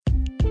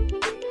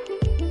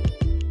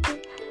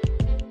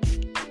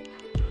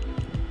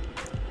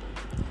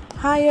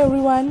Hi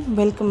everyone,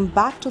 welcome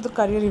back to the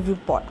Career Review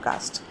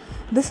podcast.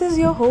 This is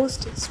your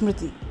host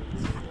Smriti.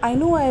 I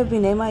know I have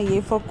been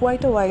MIA for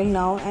quite a while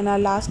now, and our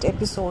last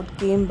episode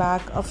came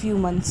back a few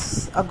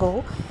months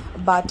ago.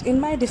 But in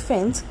my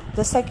defense,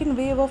 the second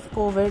wave of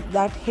COVID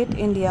that hit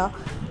India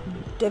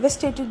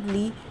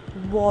devastatingly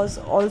was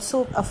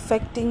also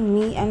affecting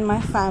me and my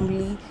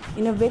family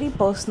in a very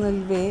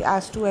personal way,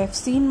 as to have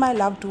seen my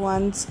loved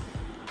ones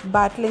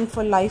battling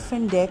for life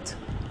and death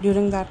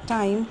during that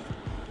time.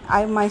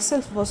 I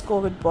myself was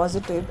COVID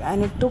positive,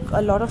 and it took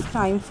a lot of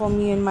time for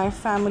me and my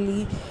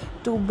family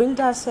to build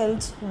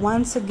ourselves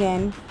once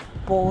again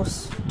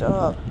post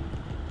the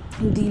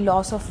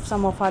loss of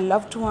some of our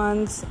loved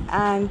ones,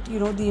 and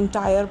the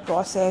entire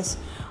process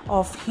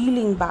of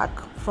healing back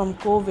from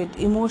COVID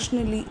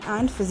emotionally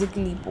and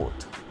physically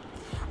both.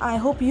 I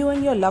hope you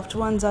and your loved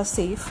ones are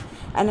safe,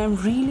 and I'm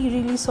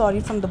really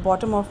sorry from the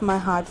bottom of my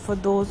heart for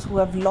those who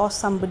have lost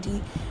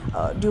somebody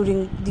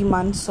during the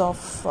months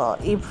of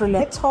April.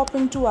 Let's hop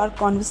into our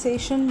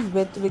conversation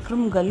with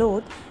Vikram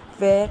Galot,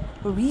 where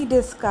we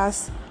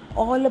discuss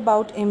all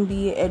about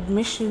MBA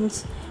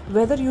admissions,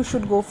 whether you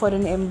should go for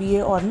an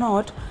MBA or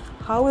not,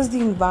 how is the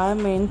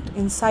environment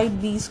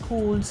inside these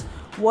schools,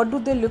 what do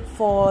they look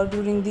for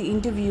during the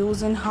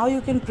interviews, and how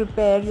you can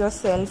prepare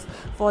yourself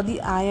for the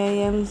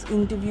IIMs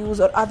interviews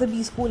or other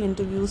B school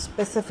interviews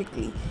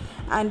specifically,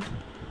 and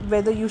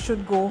whether you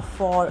should go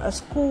for a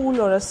school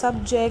or a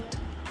subject.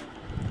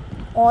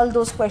 All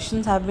those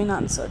questions have been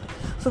answered.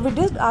 So we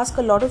did ask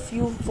a lot of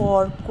you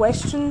for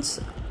questions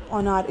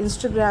on our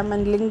Instagram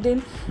and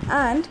LinkedIn,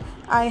 and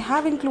I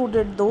have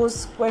included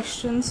those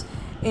questions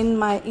in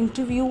my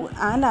interview,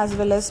 and as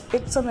well as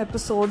picked some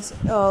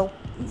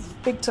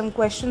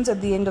questions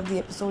at the end of the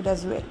episode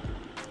as well.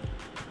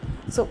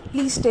 So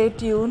please stay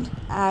tuned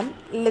and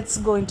let's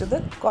go into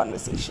the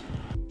conversation.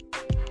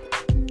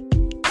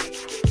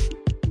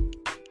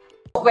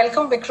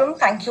 Welcome, Vikram.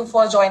 Thank you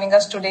for joining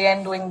us today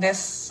and doing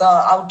this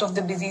out of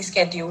the busy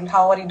schedule.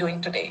 How are you doing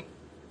today?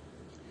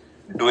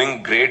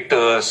 Doing great,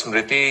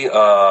 Smriti,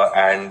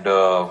 and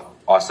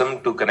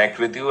awesome to connect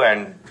with you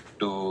and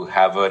to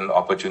have an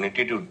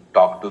opportunity to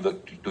talk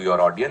to your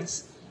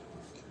audience.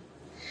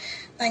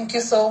 Thank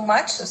you so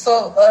much.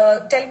 So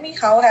tell me,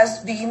 how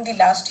has been the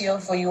last year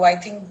for you? I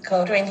think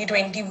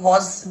 2020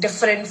 was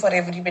different for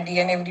everybody,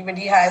 and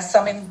everybody has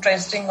some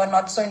interesting or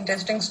not so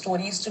interesting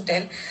stories to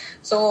tell.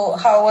 So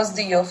how was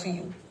the year for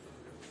you?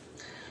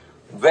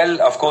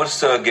 Well, of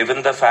course,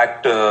 given the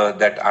fact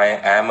that I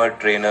am a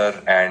trainer,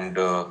 and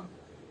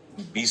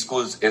B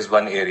schools is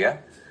one area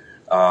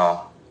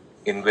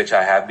in which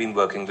I have been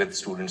working with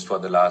students for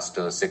the last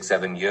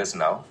 6-7 years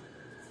now.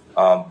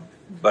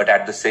 But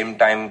at the same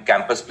time,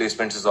 campus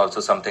placements is also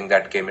something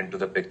that came into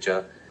the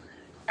picture.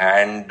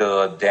 And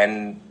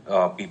then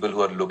people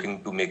who are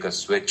looking to make a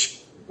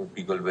switch,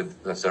 people with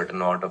a certain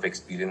amount of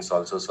experience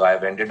also. So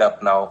I've ended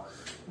up now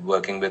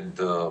working with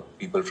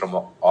people from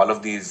all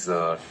of these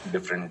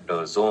different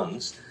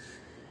zones.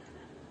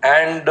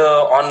 And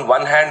on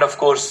one hand, of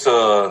course,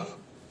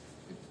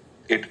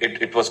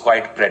 it was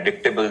quite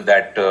predictable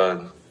that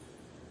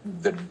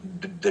the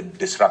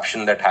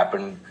disruption that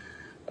happened,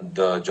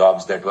 the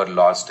jobs that were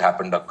lost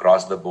happened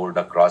across the board,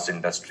 across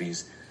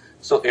industries.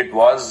 So it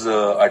was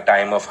a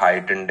time of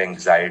heightened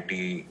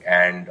anxiety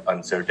and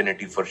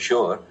uncertainty for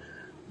sure.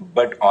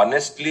 But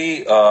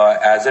honestly,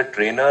 as a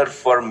trainer,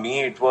 for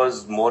me, it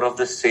was more of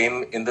the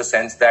same, in the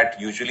sense that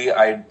usually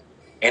I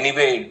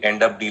anyway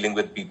end up dealing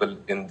with people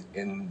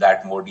in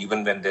that mode,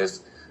 even when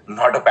there's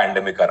not a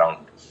pandemic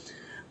around.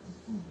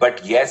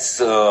 But yes,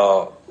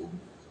 when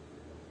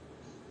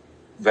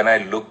I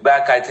look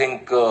back, I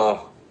think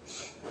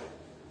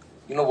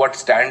what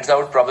stands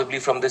out probably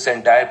from this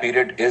entire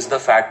period is the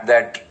fact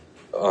that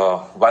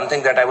one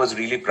thing that I was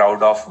really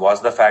proud of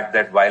was the fact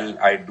that while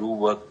I do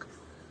work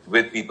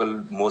with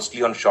people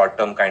mostly on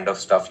short-term kind of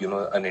stuff,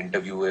 an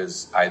interview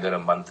is either a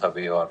month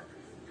away, or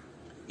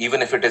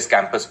even if it is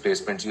campus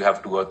placements, you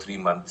have 2 or 3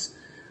 months.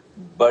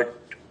 But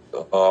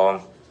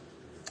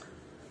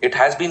it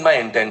has been my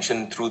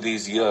intention through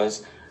these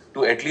years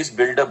to at least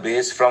build a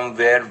base from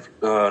where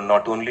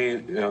not only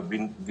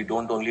we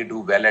don't only do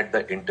well at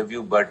the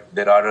interview, but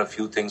there are a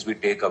few things we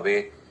take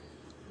away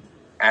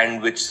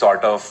and which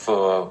sort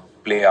of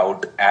play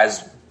out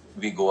as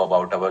we go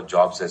about our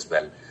jobs as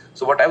well.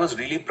 So what I was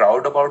really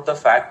proud about the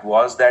fact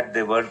was that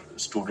there were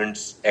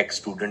students,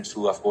 ex-students,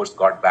 who of course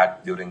got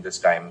back during this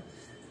time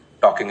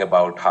talking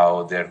about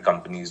how their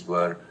companies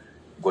were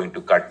going to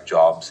cut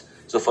jobs.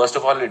 So first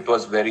of all, it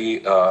was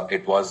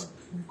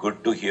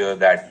good to hear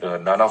that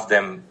none of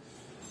them,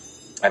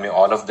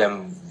 all of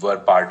them were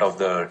part of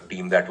the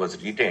team that was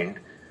retained,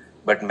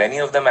 but many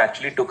of them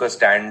actually took a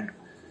stand,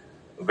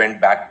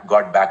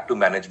 got back to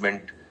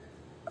management,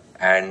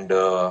 and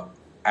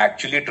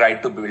actually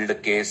tried to build a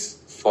case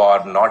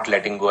for not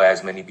letting go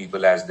as many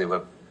people as they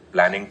were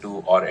planning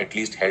to, or at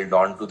least held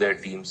on to their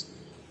teams,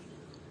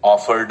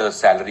 offered a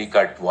salary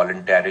cut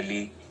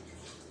voluntarily.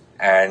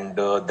 And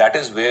that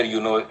is where,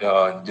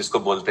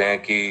 jisko bolte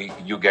hain ki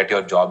you get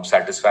your job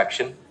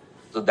satisfaction.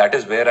 So that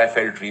is where I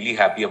felt really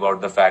happy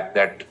about the fact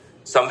that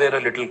somewhere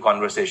a little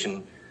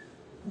conversation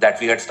that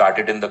we had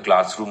started in the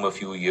classroom a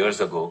few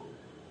years ago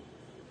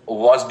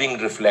was being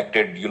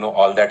reflected,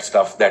 all that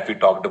stuff that we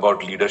talked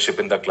about leadership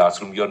in the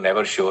classroom. You're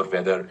never sure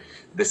whether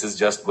this is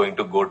just going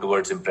to go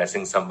towards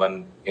impressing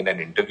someone in an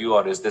interview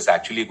or is this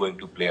actually going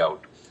to play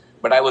out.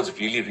 But I was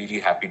really, really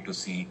happy to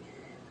see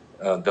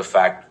the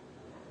fact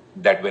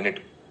that when it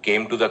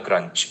came to the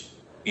crunch,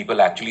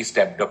 people actually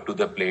stepped up to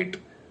the plate,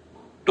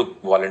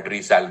 took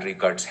voluntary salary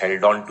cuts,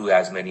 held on to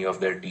as many of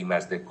their team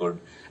as they could,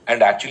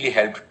 and actually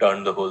helped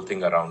turn the whole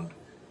thing around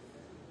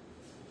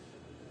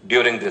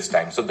during this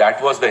time. So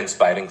that was the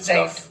inspiring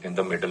stuff in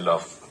the middle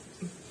of...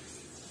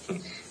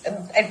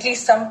 At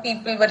least some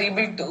people were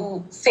able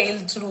to sail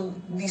through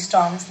the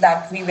storms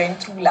that we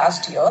went through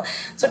last year.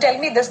 So tell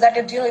me this, that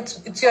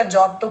it's your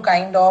job to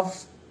kind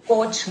of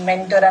coach,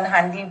 mentor and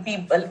handle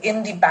people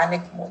in the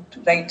panic mode,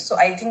 right? So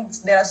I think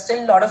there are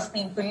still a lot of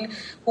people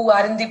who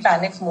are in the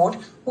panic mode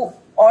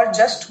or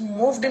just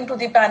moved into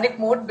the panic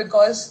mode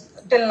because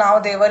till now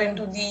they were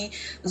into the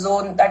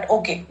zone that,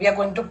 okay, we are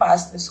going to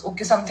pass this.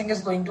 Okay, something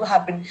is going to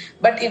happen.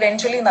 But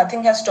eventually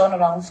nothing has turned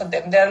around for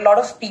them. There are a lot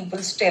of people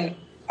still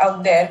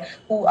out there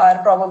who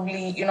are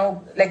probably,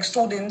 like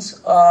students,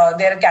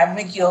 their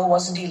academic year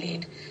was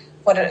delayed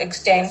for an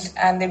extent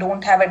and they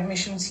don't have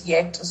admissions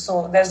yet.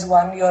 So there's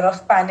 1 year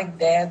of panic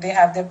there. They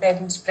have their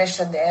parents'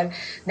 pressure there.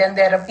 Then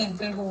there are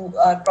people who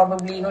are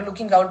probably,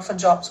 looking out for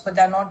jobs, but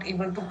they're not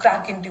able to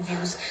crack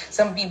interviews.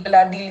 Some people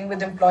are dealing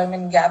with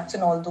employment gaps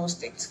and all those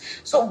things.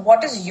 So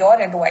what is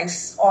your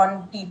advice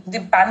on the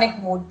panic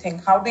mode thing?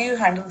 How do you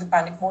handle the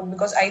panic mode?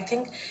 Because I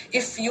think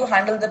if you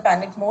handle the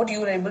panic mode,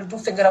 you're able to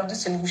figure out the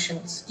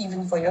solutions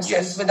even for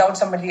yourself without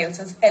somebody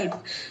else's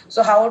help.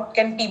 So how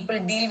can people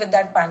deal with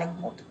that panic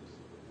mode?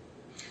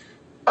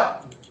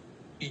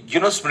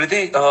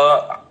 Smriti,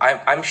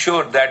 I'm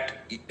sure that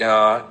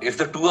if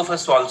the two of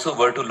us also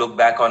were to look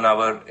back on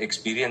our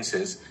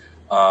experiences,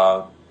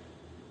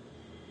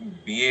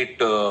 be it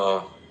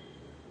the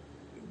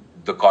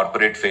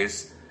corporate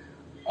phase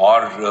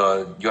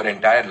or your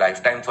entire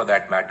lifetime for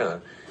that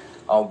matter,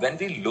 when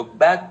we look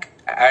back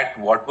at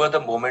what were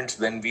the moments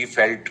when we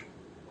felt,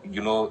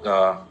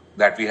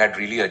 that we had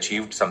really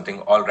achieved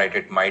something, all right,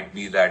 it might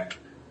be that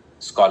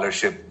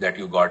scholarship that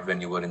you got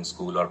when you were in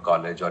school or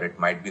college, or it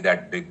might be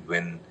that big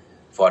win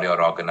for your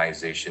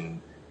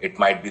organization. It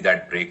might be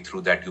that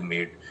breakthrough that you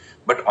made.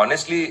 But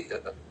honestly,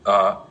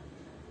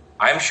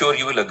 I'm sure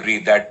you will agree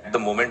that the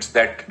moments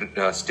that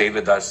stay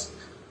with us,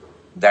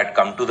 that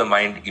come to the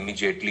mind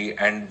immediately,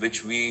 and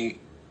which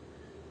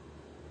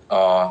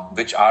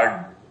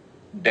are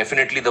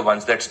definitely the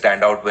ones that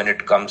stand out when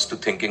it comes to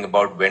thinking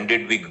about when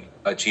did we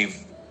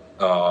achieve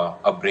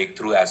a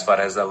breakthrough as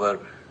far as our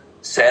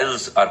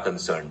cells are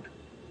concerned.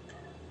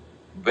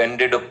 When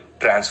did a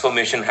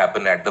transformation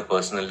happen at the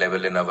personal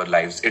level in our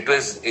lives? It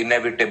was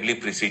inevitably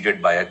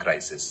preceded by a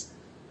crisis.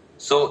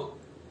 So,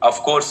 of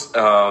course,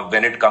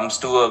 when it comes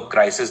to a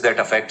crisis that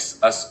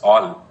affects us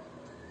all,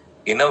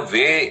 in a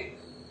way,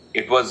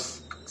 it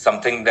was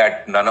something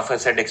that none of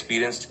us had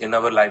experienced in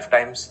our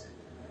lifetimes.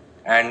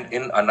 And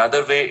in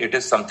another way, it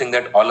is something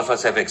that all of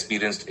us have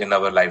experienced in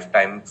our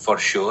lifetime for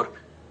sure.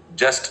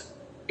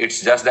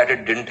 It's just that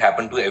it didn't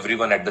happen to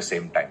everyone at the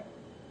same time.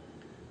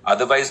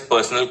 Otherwise,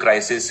 personal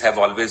crises have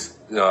always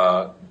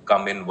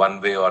come in one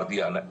way or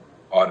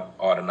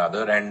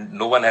another, and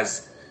no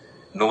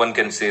one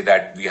can say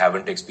that we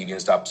haven't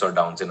experienced ups or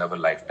downs in our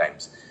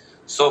lifetimes.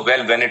 So,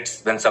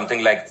 when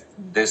something like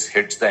this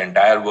hits the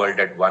entire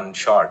world at one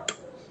shot,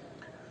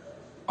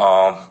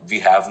 we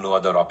have no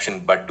other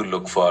option but to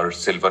look for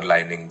silver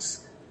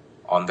linings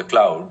on the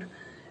cloud.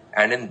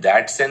 And in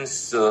that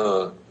sense,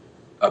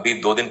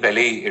 अभी 2 दिन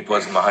पहले ही it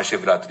was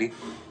Mahashivratri.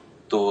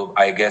 तो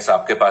I guess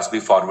आपके पास भी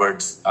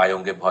forwards आए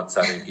होंगे बहुत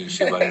सारे कि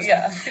Shiva is,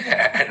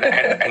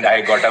 and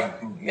I got a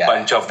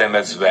bunch of them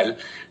as well,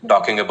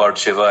 talking about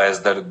Shiva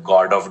as the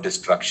god of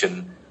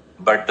destruction,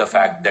 but the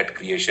fact that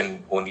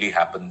creation only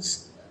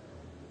happens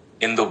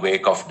in the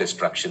wake of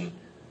destruction,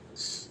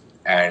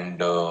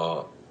 and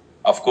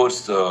of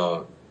course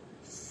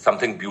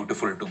something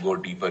beautiful to go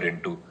deeper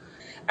into.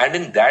 And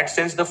in that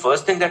sense, the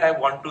first thing that I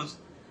want to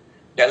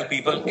tell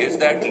people is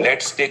that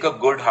let's take a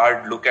good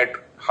hard look at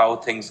how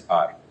things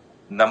are.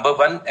 Number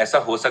one, ऐसा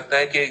हो सकता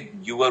है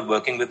कि you were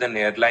working with an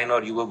airline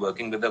or you were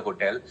working with a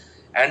hotel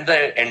and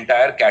the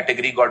entire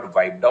category got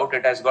wiped out.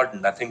 It has got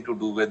nothing to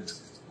do with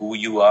who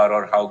you are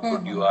or how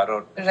good you are.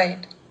 Or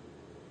right.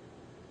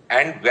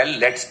 And well,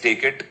 let's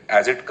take it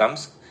as it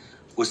comes.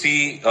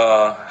 उसी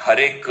हर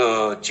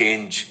एक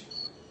change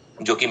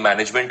जो कि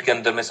management के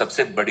अंदर में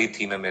सबसे बड़ी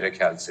theme है मेरे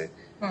ख्याल से.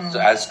 So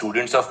as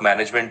students of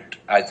management,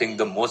 I think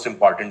the most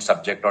important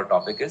subject or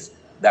topic is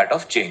that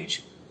of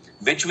change,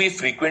 which we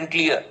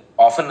frequently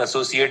often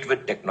associate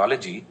with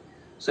technology.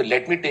 So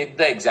let me take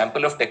the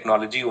example of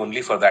technology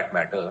only for that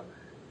matter.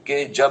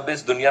 कि जब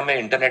इस दुनिया में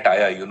internet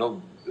आया,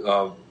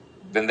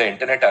 when the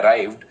internet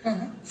arrived,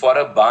 for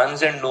a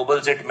Barnes and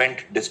Nobles it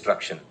meant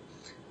destruction,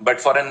 but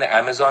for an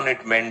Amazon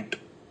it meant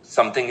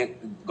something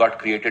got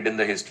created in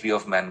the history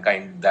of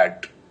mankind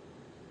that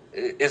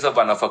is a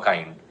one of a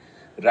kind.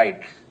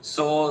 right?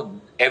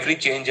 So every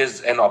change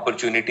is an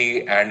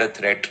opportunity and a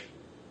threat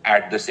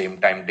at the same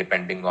time,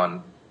 depending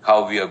on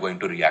how we are going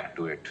to react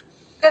to it.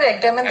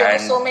 Correct. I mean, there were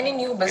so many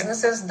new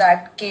businesses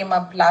that came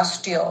up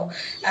last year,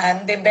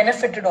 and they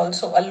benefited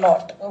also a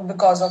lot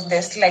because of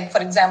this. Like,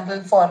 for example,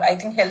 for I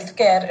think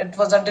healthcare, it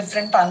was a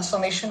different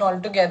transformation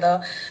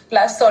altogether.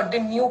 Plus,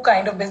 certain new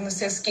kind of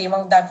businesses came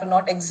out that were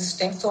not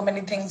existing. So many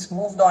things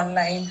moved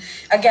online.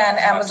 Again,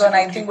 Amazon,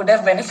 I think, would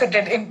have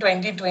benefited in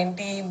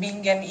 2020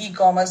 being an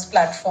e-commerce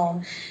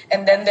platform.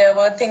 And then there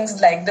were things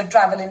like the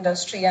travel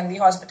industry and the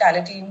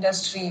hospitality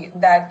industry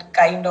that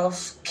kind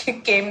of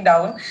came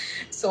down.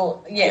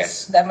 So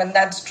yes, I mean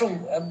that's true.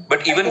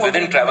 But even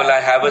within travel, I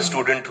have a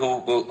student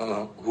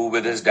who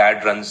with his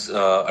dad runs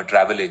a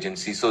travel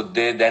agency. So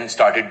they then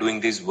started doing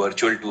these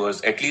virtual tours,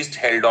 at least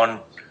held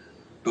on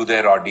to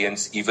their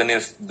audience, even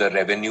if the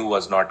revenue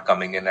was not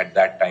coming in at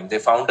that time. They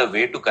found a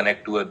way to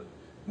connect to a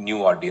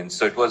new audience.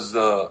 So it was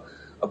a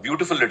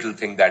beautiful little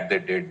thing that they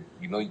did.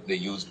 You know, they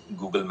used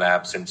Google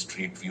Maps and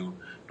Street View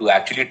to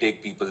actually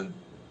take people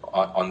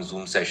on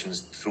Zoom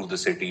sessions through the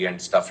city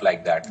and stuff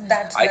like that.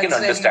 I can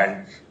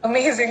understand.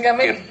 Amazing. I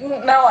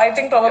mean, now I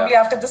think probably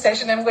after the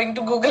session, I'm going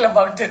to Google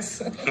about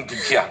this.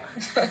 Yeah.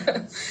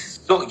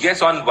 So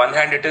yes, on one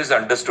hand, it is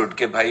understood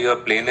that bhai, your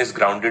plane is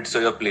grounded, so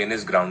your plane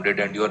is grounded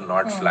and you're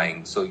not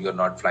flying. So you're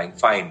not flying.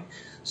 Fine.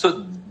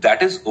 So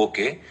that is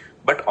okay.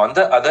 But on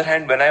the other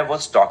hand, when I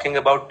was talking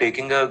about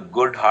taking a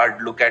good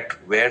hard look at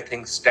where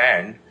things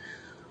stand,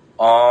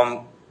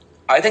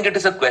 I think it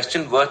is a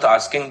question worth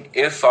asking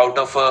if out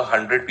of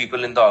 100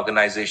 people in the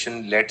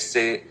organization, let's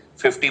say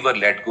 50 were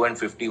let go and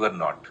 50 were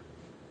not.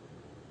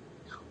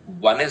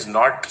 One is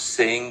not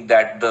saying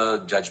that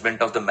the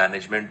judgment of the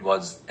management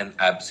was an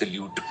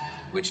absolute,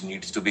 which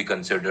needs to be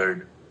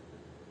considered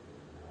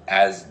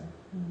as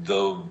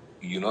the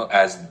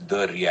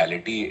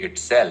reality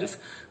itself.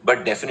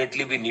 But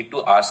definitely we need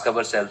to ask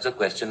ourselves a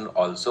question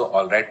also,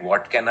 all right,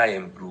 what can I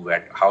improve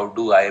at? How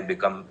do I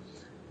become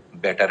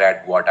better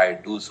at what I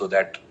do so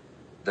that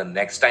the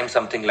next time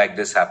something like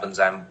this happens,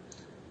 I'm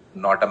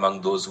not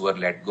among those who are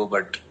let go,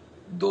 but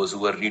those who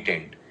were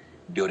retained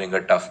during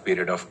a tough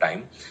period of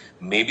time.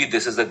 Maybe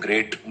this is a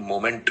great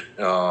moment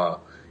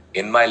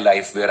in my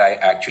life where I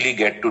actually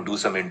get to do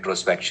some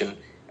introspection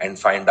and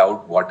find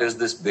out what is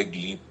this big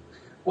leap,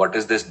 what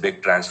is this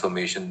big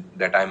transformation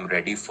that I'm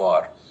ready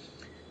for.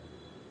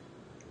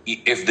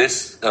 If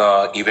this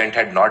event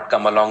had not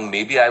come along,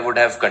 maybe I would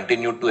have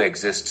continued to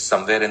exist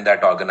somewhere in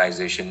that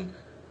organization,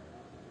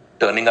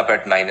 turning up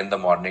at 9 in the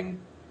morning,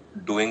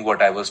 doing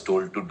what I was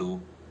told to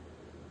do,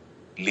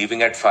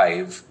 leaving at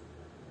 5,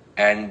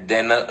 and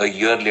then a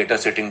year later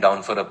sitting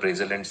down for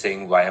appraisal and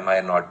saying, why am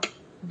I not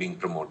being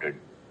promoted?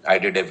 I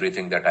did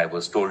everything that I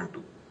was told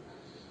to.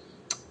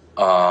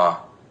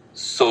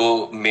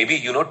 So maybe,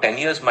 10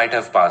 years might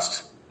have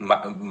passed,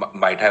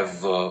 might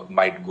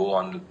go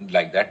on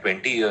like that.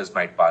 20 years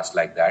might pass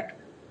like that.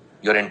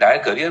 Your entire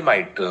career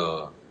might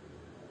go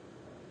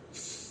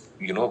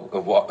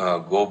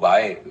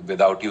by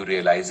without you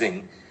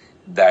realizing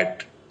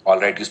that, all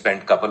right, you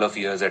spent a couple of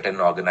years at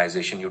an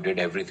organization, you did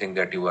everything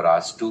that you were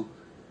asked to.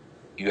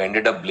 You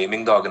ended up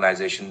blaming the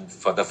organization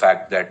for the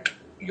fact that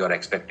your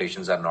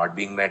expectations are not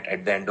being met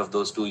at the end of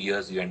those 2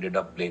 years. You ended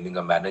up blaming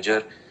a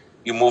manager.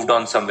 You moved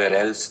on somewhere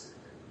else,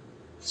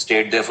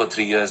 stayed there for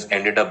 3 years,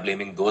 ended up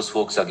blaming those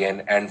folks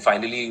again. And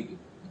finally,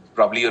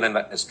 probably you're an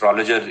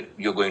astrologer,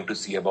 you're going to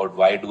see about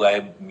why do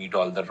I meet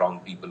all the wrong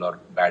people or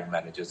bad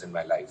managers in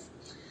my life.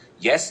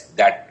 Yes,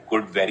 that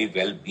could very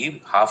well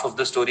be half of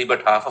the story,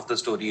 but half of the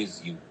story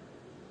is you.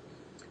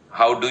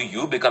 How do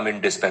you become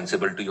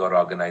indispensable to your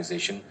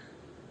organization?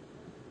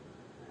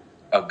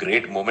 A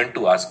great moment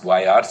to ask,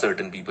 why are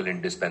certain people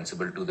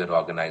indispensable to their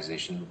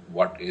organization?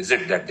 What is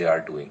it that they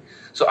are doing?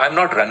 So I'm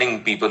not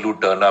running people who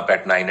turn up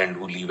at 9 and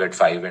who leave at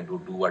 5 and who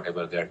do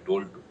whatever they are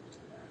told to.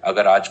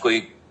 अगर आज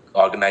कोई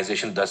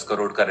organization 10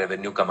 crore का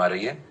revenue कमा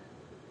रही है,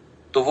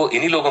 तो वो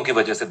इन्हीं लोगों की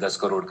वजह से 10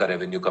 करोड़ का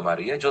रेवेन्यू कमा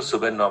रही है, जो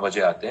सुबह 9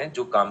 बजे आते हैं,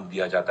 जो काम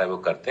दिया जाता है वो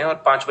करते हैं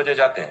और 5 बजे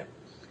जाते हैं.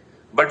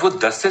 बट वो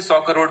 10 से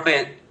 100 करोड़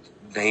पे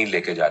नहीं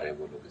लेके जा रहे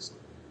वो लोग इसको.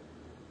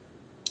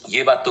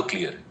 ये बात तो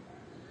क्लियर है.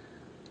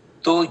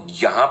 तो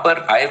यहां पर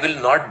I will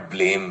not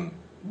blame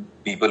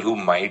people who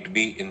might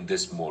be in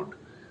this mode,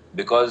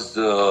 because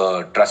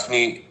trust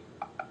me,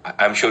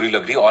 I am sure you'll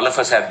agree, all of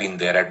us have been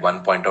there at one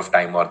point of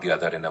time or the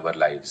other in our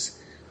lives,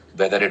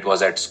 whether it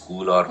was at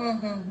school or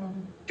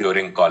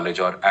during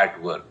college or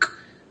at work.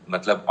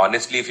 Matlab,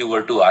 honestly, if you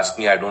were to ask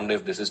me, I don't know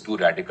if this is too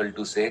radical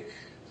to say,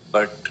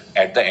 but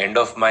at the end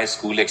of my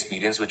school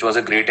experience, which was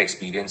a great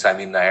experience, I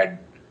mean, I had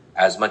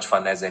as much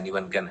fun as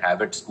anyone can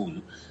have at school.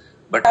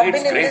 But I've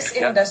been in this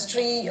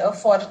industry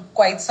for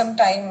quite some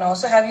time now.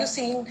 So have you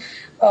seen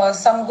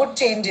some good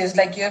changes,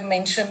 like you have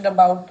mentioned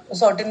about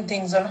certain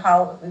things on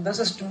how the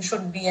system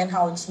should be and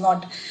how it's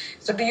not?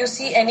 So do you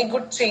see any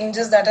good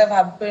changes that have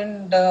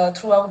happened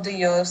throughout the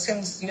years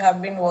since you have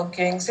been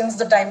working, since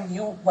the time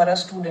you were a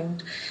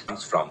student?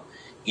 From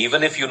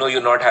even if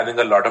you're not having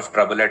a lot of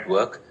trouble at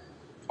work,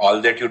 all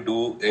that you do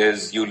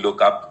is you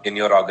look up in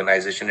your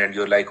organization and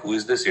you're like, who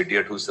is this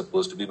idiot who's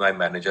supposed to be my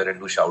manager and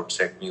who shouts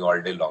at me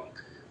all day long?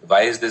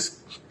 Why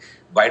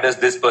does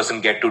this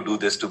person get to do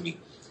this to me?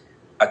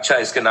 अच्छा,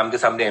 इसके नाम के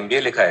सामने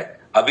MBA लिखा है,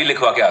 अभी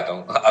लिखवा के आता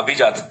हूँ,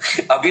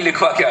 अभी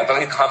लिखवा के आता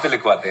हूँ, कहाँ पे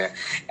लिखवाते हैं?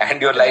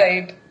 And you're like,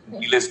 right.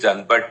 Deal is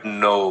done. But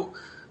no,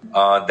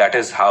 that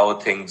is how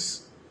things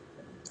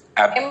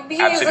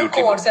MBA is a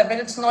course. I mean,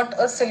 it's not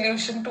a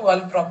solution to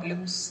all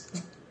problems.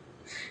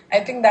 I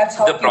think that's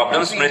how the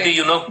problem, Smriti,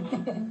 you know,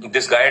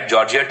 this guy at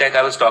Georgia Tech,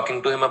 I was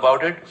talking to him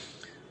about it.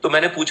 तो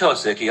मैंने पूछा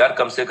उससे कि यार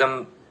कम से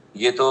कम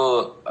ये तो,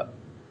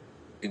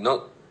 you know,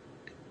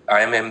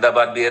 IIM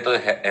Ahmedabad भी है, तो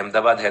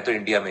अहमदाबाद है तो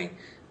इंडिया में ही,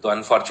 तो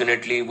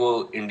अनफॉर्चुनेटली वो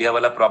इंडिया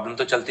वाला प्रॉब्लम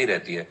तो चलती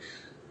रहती है.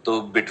 तो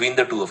between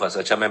the two of us,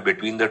 अच्छा मैं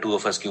between the two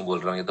of us क्यों बोल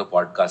रहा हूँ, ये तो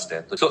पॉडकास्ट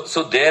है. तो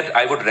so there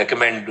I would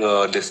recommend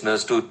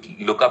listeners to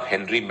look up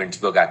Henry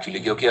Mintzberg actually,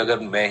 क्योंकि अगर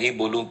मैं ही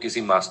बोलूं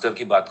किसी मास्टर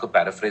की बात को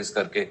पैराफ्रेज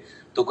करके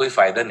तो कोई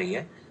फायदा नहीं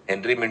है.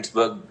 हेनरी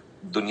मिंट्सबर्ग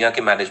दुनिया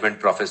के मैनेजमेंट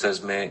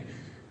प्रोफेसर्स में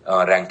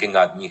रैंकिंग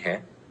आदमी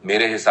है.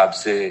 मेरे हिसाब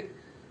से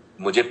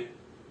मुझे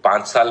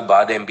 5 साल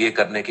बाद MBA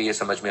करने के ये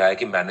समझ में आया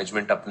कि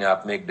मैनेजमेंट अपने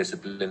आप में एक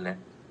डिसिप्लिन है.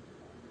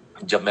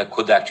 जब मैं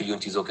खुद एक्चुअली उन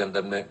चीजों के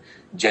अंदर में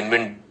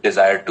जेन्युइन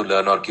डिजायर टू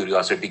लर्न और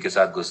क्यूरियोसिटी के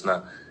साथ घुसना,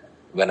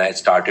 when I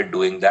started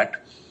doing that,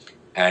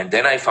 and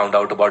then I found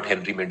out about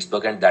Henry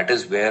Mintzberg, and that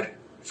is where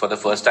for the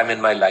first time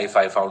in my life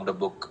I found a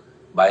book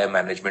by a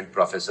management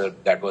professor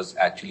that was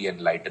actually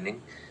enlightening.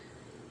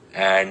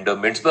 And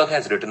Mintzberg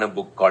has written a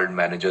book called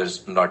Managers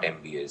Not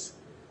MBAs,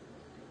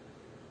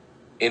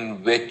 in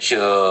which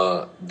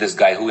this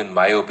guy, who in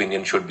my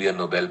opinion should be a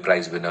Nobel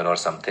Prize winner or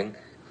something,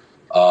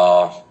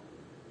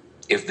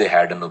 if they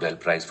had a Nobel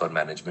Prize for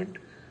management,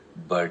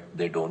 but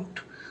they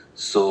don't.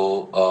 So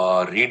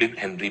read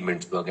Henry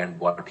Mintzberg and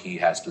what he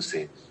has to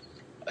say.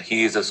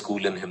 He is a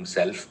school in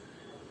himself.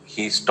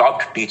 He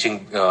stopped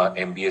teaching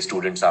MBA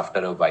students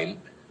after a while.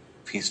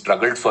 He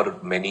struggled for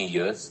many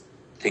years,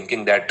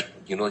 thinking that,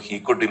 you know, he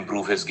could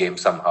improve his game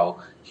somehow,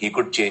 he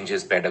could change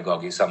his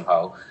pedagogy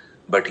somehow,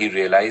 but he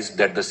realized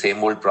that the same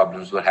old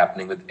problems were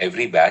happening with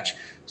every batch.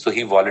 So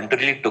he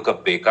voluntarily took a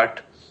pay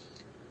cut,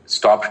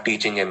 stopped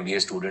teaching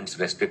MBA students,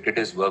 restricted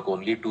his work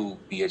only to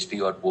PhD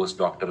or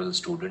postdoctoral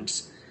students,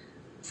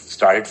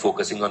 started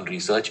focusing on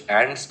research,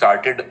 and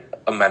started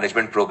a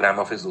management program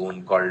of his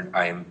own called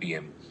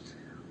IMPM.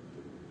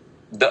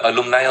 The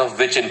alumni of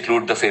which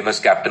include the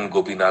famous Captain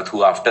Gopinath,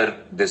 who after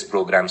this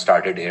program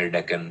started Air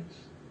Deccan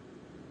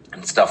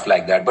and stuff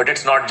like that. But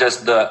it's not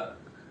just the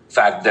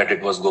fact that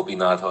it was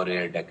Gopinath or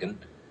Air Deccan.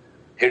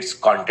 Its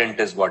content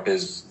is what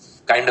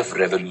is kind of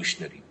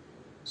revolutionary.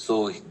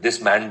 So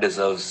this man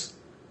deserves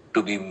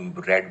to be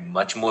read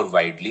much more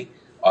widely.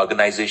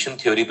 Organization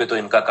theory pe to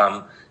inka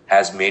kaam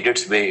has made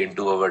its way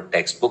into our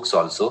textbooks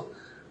also.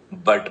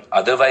 But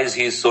otherwise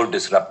he is so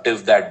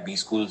disruptive that B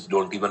schools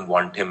don't even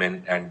want him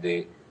in, and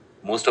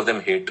most of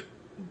them hate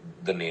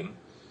the name,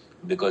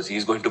 because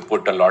he's going to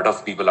put a lot of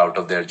people out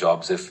of their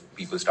jobs if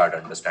people start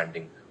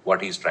understanding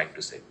what he's trying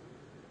to say.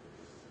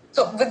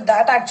 So with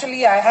that, actually,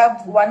 I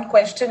have one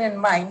question in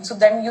mind. So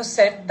then you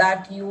said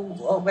that you,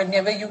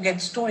 whenever you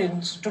get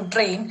students to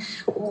train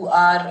who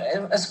are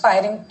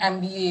aspiring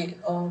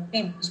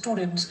MBA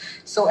students,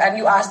 so and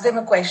you ask them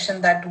a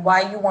question that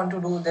why you want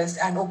to do this,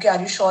 and okay,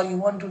 are you sure you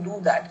want to do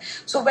that?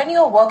 So when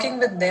you're working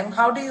with them,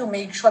 how do you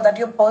make sure that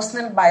your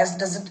personal bias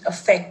doesn't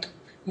affect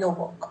your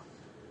work?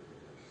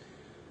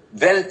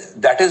 Well,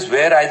 that is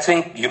where I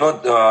think, you know,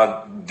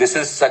 this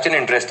is such an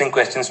interesting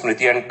question,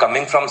 Smriti, and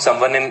coming from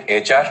someone in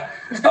HR,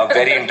 a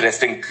very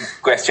interesting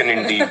question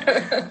indeed.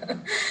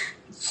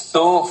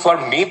 So for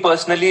me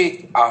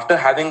personally, after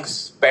having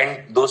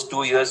spent those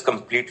 2 years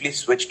completely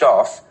switched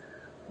off,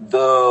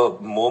 the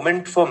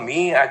moment for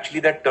me actually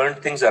that turned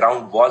things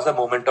around was a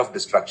moment of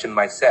destruction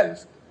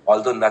myself,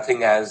 although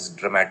nothing as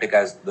dramatic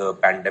as the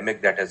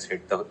pandemic that has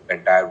hit the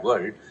entire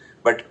world.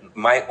 But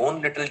my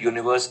own little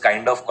universe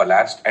kind of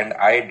collapsed, and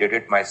I did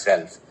it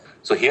myself.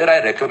 So here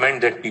I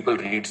recommend that people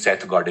read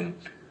Seth Godin,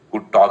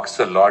 who talks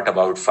a lot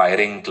about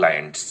firing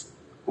clients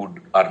who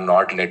are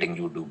not letting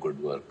you do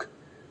good work.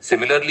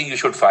 Similarly, you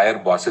should fire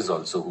bosses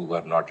also who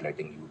are not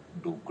letting you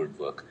do good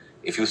work.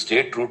 If you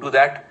stay true to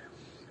that,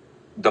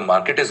 the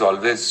market is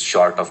always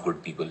short of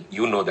good people.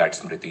 You know that,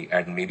 Smriti,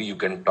 and maybe you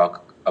can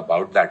talk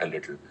about that a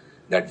little.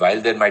 That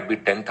while there might be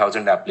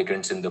 10,000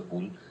 applicants in the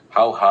pool,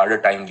 how hard a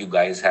time you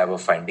guys have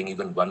of finding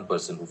even one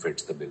person who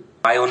fits the bill.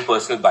 My own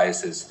personal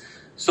biases.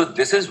 So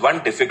this is one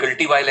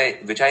difficulty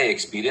which I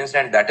experienced,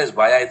 and that is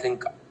why I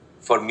think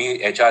for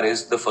me HR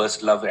is the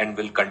first love and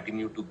will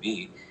continue to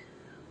be.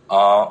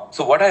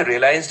 So what I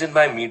realized in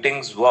my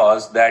meetings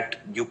was that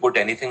you put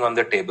anything on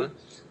the table.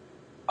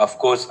 Of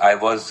course, I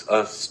was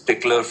a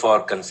stickler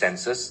for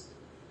consensus.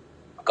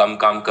 कम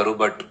काम करो,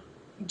 but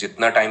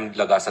जितना time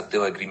लगा सकते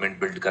हो agreement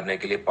build करने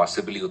के लिए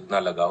पॉसिबली उतना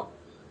लगाओ.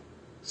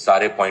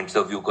 सारे पॉइंट्स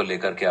ऑफ व्यू को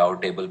लेकर के आओ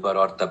टेबल पर,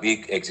 और तभी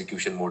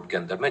एग्जीक्यूशन मोड के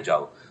अंदर में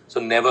जाओ. So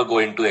never go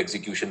into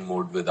execution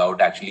mode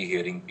without actually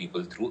hearing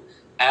people through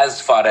as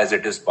far as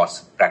it is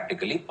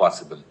practically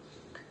possible.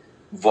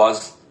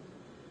 Was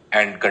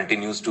and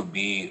continues to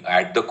be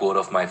at the core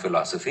of my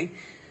philosophy.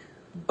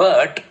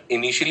 But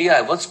initially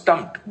I was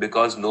stumped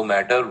because no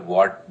matter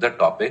what the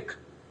topic,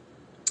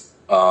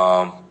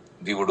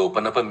 we would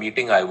open up a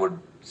meeting. I would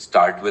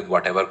start with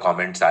whatever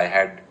comments I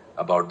had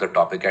about the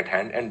topic at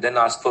hand and then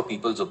ask for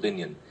people's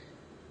opinion.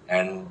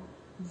 And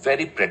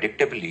very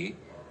predictably,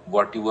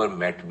 what you were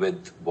met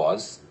with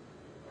was,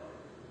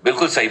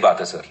 बिल्कुल सही बात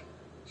है sir,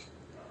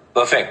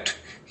 perfect,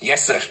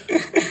 yes sir,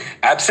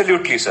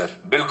 absolutely sir,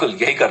 बिल्कुल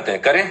यही करते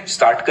हैं, करें,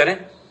 start करें.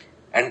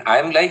 And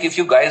I'm like, if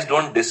you guys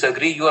don't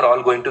disagree, you are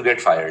all going to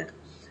get fired.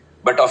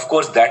 But of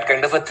course, that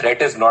kind of a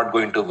threat is not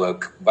going to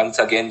work. Once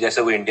again,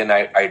 जैसे वो Indian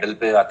Idol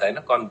पे आता है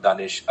ना, कौन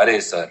दानिश,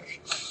 अरे sir,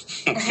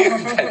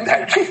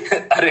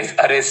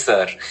 अरे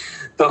sir.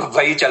 तो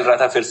वही चल रहा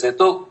था फिर से.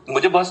 तो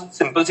मुझे बहुत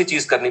सिंपल सी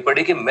चीज करनी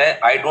पड़ी कि मैं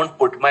I don't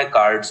put my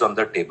cards on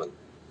the table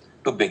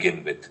to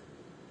begin with.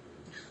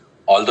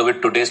 Although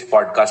with today's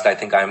podcast, I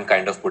think I am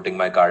kind of putting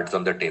my cards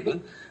on the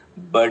table.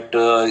 But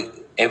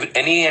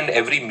any and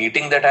every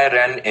meeting that I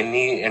ran,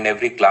 any and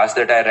every class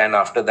that I ran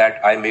after that,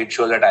 I made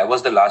sure that I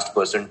was the last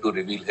person to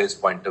reveal his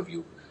point of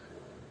view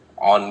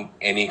on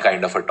any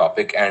kind of a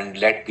topic and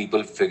let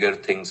people figure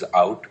things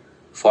out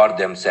for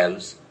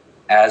themselves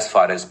as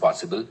far as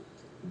possible.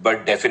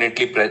 But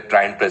definitely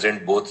try and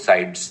present both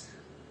sides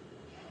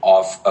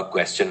of a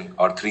question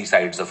or three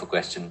sides of a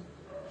question.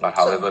 Or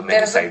however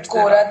many sides there is a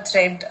Quora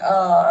thread,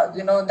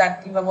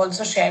 that you have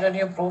also shared on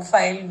your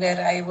profile,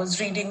 where I was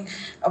reading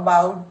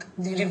about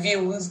the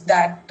reviews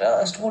that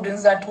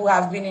students who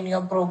have been in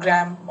your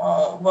program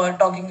were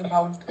talking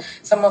about.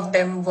 Some of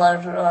them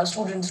were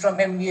students from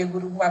MBA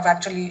Guru who have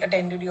actually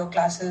attended your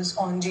classes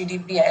on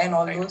GDPI and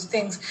all those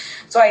things.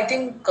 So I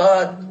think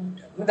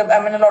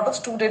a lot of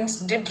students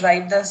did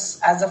write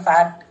this as a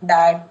fact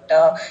that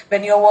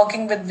when you're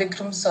working with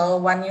Vikram sir,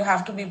 one, you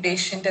have to be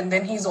patient, and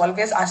then he's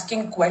always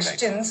asking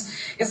questions.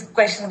 His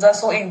questions are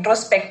so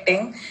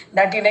introspecting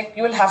that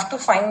you will have to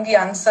find the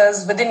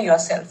answers within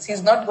yourselves.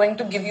 He's not going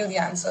to give you the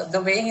answer.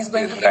 The way he's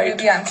going to give you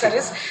the answer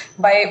is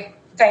by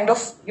kind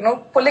of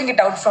pulling it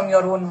out from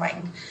your own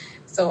mind.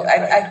 So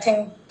I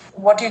think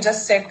what you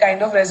just said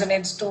kind of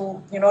resonates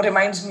to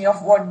reminds me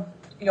of what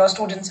your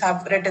students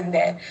have written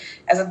there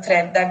as a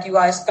thread, that you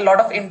ask a lot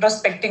of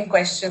introspecting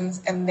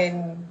questions, and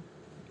then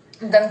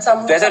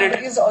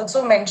somebody has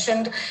also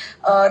mentioned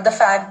the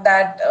fact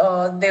that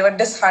they were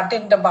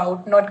disheartened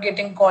about not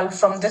getting called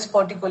from this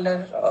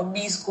particular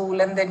B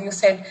school, and then you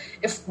said,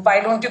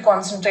 why don't you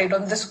concentrate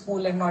on this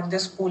school and not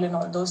this school and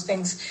all those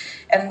things.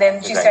 And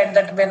then she said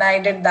that when I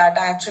did that,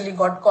 I actually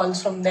got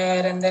calls from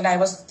there, and then I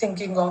was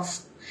thinking of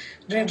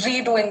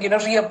redoing,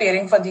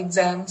 reappearing for the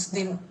exams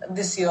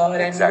this year.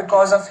 And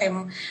because of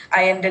him,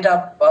 I ended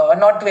up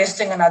not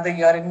wasting another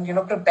year and,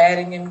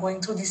 preparing and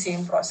going through the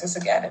same process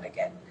again and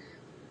again.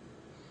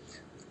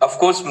 Of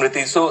course,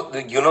 Smriti. So,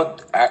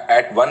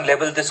 at one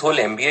level, this whole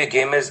MBA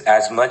game is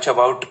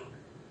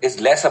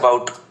less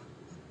about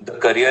the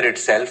career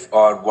itself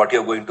or what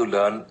you're going to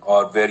learn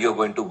or where you're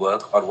going to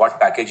work or what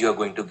package you're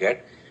going to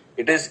get.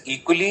 It is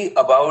equally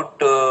about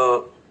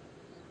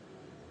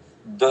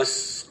the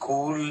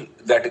school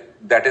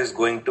that is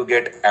going to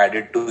get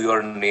added to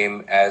your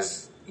name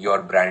as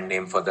your brand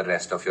name for the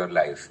rest of your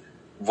life.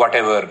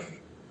 Whatever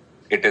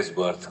it is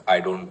worth, I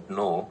don't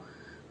know.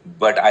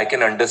 But I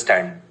can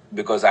understand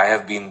because I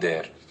have been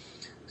there.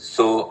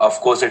 So, of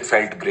course, it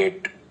felt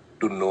great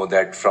to know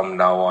that from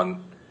now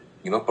on,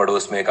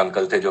 पड़ोस में एक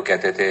uncle थे जो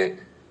कहते थे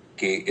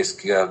कि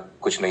इसका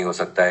कुछ नहीं हो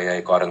सकता है, या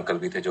एक और अंकल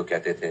भी थे जो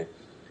कहते थे.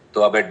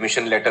 तो अब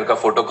एडमिशन लेटर का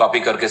फोटोकॉपी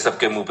करके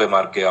सबके मुंह पे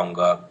मार के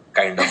आऊंगा,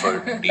 काइंड ऑफ अ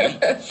डील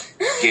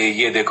कि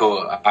ये देखो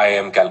आई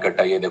एम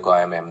कैलकाटा, ये देखो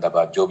आई एम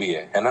अहमदाबाद, जो भी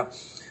है ना.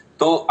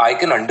 तो I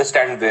can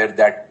understand where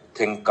that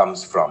thing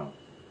comes from.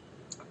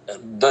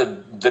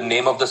 The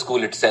name of the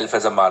school itself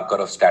as a marker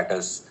of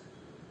status,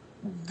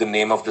 the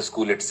name of the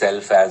school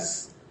itself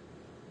as,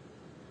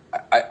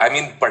 I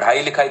mean,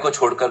 पढ़ाई लिखाई को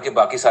छोड़ करके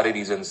बाकी सारे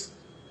रीजंस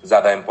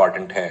ज्यादा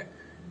इंपॉर्टेंट हैं,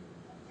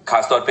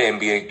 खासतौर पे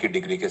एमबीए की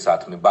डिग्री के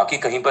साथ में. बाकी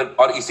कहीं पर,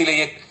 और इसीलिए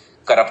ये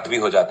करप्ट भी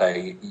हो जाता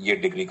है ये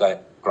डिग्री का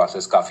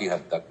प्रोसेस काफी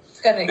हद तक,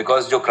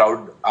 बिकॉज जो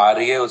क्राउड आ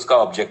रही है उसका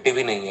ऑब्जेक्टिव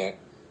ही नहीं है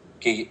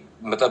कि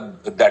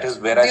मतलब that is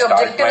where I start. The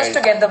objective is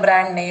to get the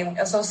brand name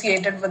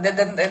associated with it.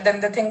 Then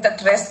they think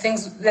that rest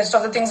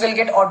of the things will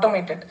get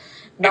automated.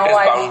 Now it is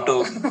bound to,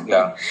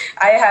 yeah.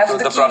 I have so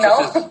the key now.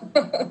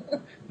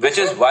 Which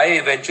is why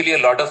eventually a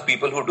lot of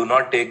people who do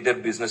not take their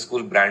business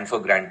school brand for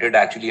granted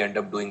actually end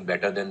up doing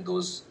better than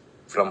those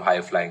from high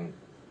flying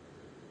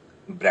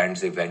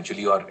brands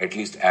eventually, or at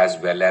least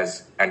as well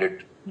as.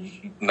 And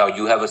now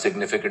you have a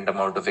significant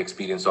amount of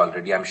experience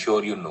already. I'm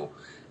sure you know.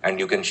 And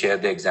you can share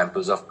the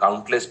examples of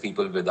countless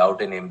people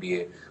without an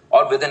MBA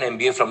or with an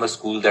MBA from a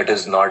school that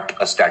is not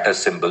a status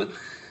symbol,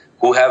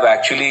 who have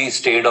actually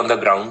stayed on the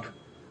ground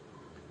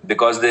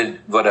because they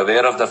were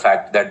aware of the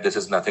fact that this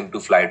is nothing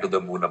to fly to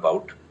the moon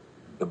about,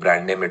 the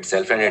brand name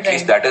itself. And at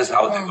least that is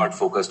how they got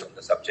focused on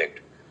the subject.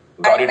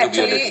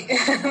 Actually,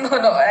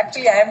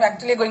 I am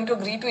actually going to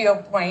agree to your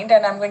point,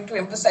 and I'm going to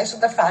emphasize to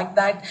the fact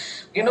that,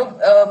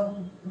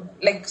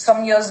 like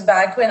some years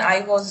back when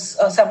I was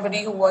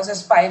somebody who was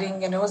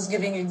aspiring and was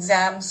giving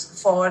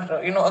exams for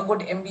a good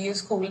MBA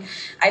school,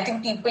 I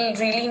think people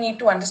really need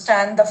to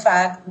understand the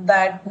fact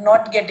that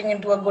not getting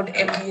into a good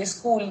MBA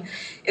school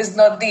is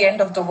not the end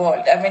of the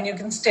world. I mean, you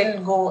can still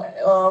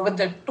go with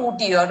the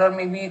 2-tier or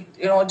maybe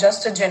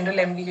just a general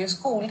MBA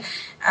school.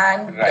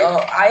 And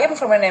I am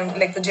from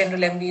a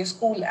general MBA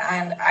school,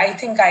 and I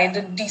think I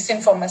did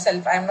decent for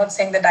myself. I'm not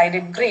saying that I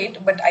did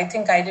great, but I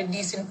think I did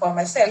decent for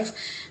myself.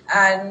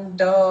 And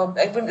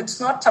it's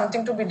not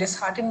something to be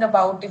disheartened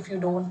about if you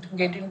don't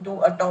get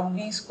into a top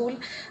B school.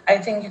 I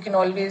think you can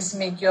always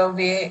make your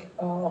way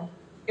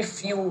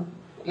if you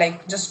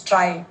just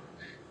try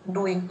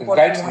doing what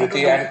right, you want Smriti,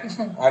 to do.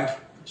 And I'm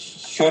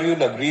sure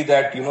you'll agree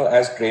that,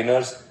 as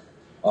trainers,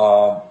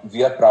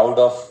 we are proud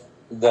of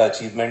the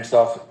achievements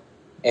of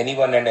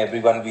anyone and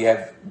everyone we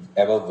have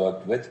ever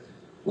worked with.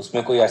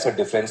 उसमें कोई ऐसा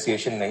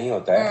differentiation नहीं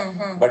होता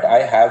है. But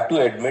I have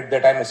to admit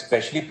that I'm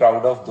especially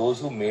proud of those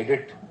who made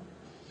it.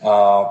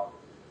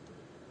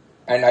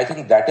 And I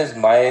think that is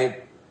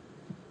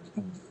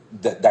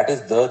that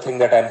is the thing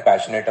that I'm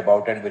passionate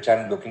about and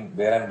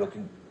where I'm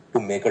looking to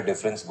make a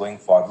difference going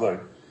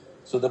forward.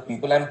 So the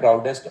people I'm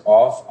proudest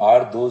of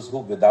are those who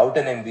without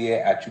an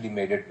MBA actually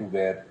made it to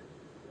where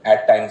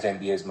at times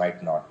MBAs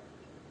might not.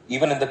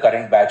 Even in the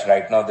current batch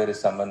right now, there is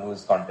someone who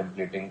is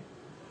contemplating,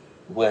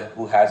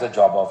 who has a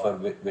job offer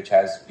which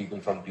has people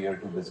from tier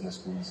 2 business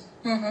schools.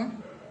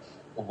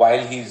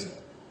 While he's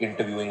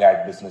interviewing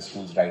at business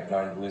schools right now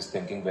and who is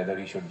thinking whether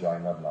he should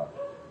join or not.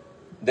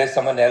 There's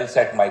someone else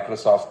at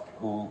Microsoft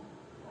who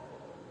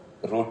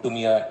wrote to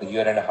me a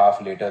year and a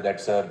half later that,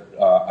 sir,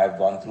 I've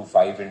gone through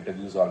 5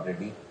 interviews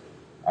already.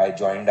 I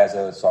joined as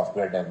a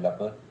software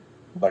developer,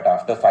 but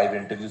after 5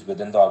 interviews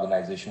within the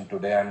organization,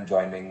 today I'm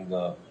joining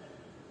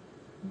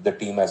the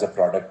team as a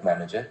product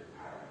manager.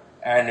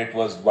 And it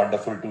was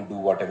wonderful to do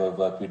whatever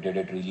work we did.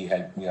 It really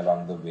helped me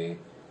along the way.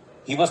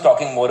 He was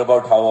talking more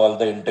about how all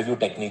the interview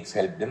techniques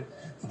helped him.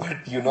 But,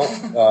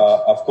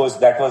 of course,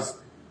 that was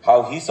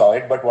how he saw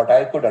it. But what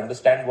I could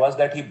understand was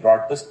that he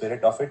brought the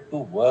spirit of it to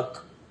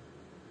work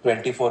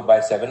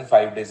 24/7,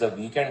 5 days a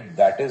week. And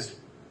that is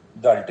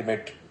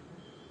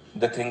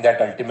the thing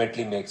that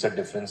ultimately makes a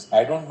difference.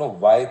 I don't know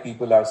why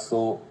people are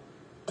so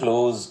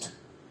closed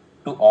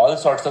to all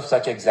sorts of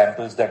such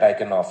examples that I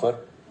can offer.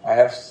 I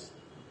have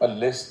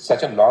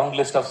such a long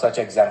list of such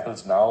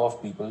examples now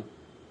of people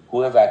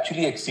who have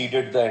actually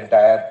exceeded the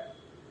entire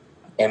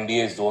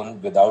MBA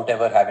zone without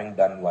ever having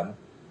done one,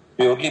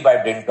 purely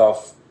by dint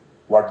of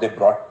what they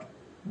brought,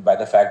 by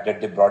the fact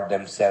that they brought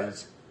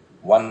themselves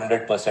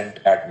 100%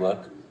 at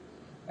work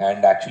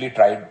and actually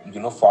tried,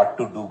 fought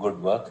to do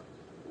good work.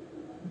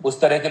 उस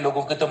तरह के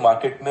लोगों के तो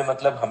market में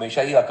मतलब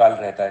हमेशा ही अकाल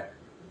रहता है.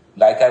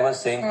 Like I was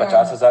saying,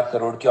 50,000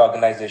 crore की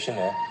ऑर्गेनाइजेशन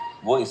है,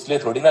 वो इसलिए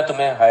थोड़ी ना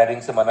तुम्हें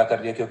हायरिंग से मना कर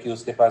दिया क्योंकि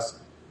उसके पास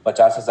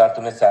 50,000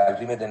 तुम्हें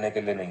सैलरी में देने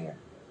के लिए नहीं है.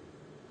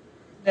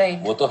 Right.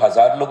 वो तो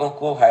 1,000 लोगों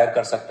को हायर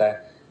कर सकता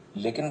है,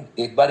 लेकिन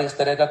एक बार इस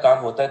तरह का काम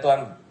होता है तो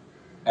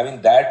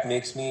that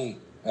makes me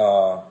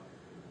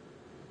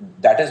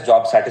that is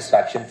job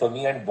satisfaction for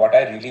me. And what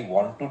I really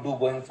want to do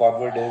going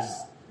forward is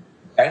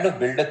kind of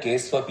build a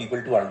case for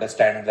people to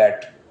understand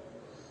that.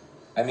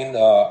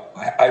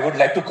 I would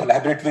like to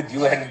collaborate with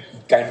you and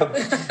kind of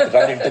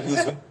run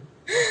interviews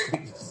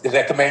with,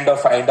 recommend or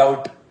find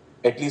out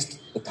at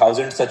least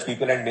 1,000 such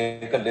people and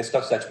make a list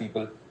of such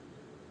people.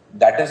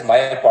 That is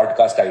my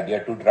podcast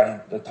idea, to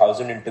run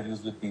 1,000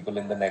 interviews with people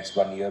in the next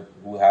 1 year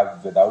who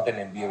have, without an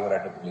MBA, or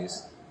at a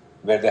place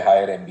where they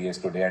hire MBAs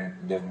today and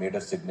they've made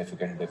a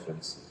significant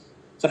difference.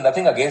 So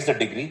nothing against the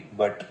degree,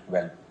 but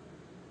well.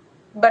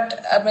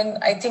 But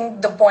I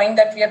think the point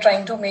that we are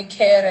trying to make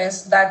here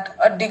is that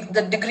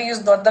the degree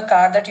is not the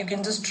car that you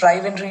can just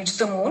drive and reach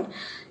the moon.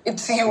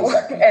 It's you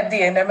at the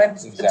end.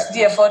 It's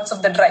the efforts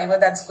of the driver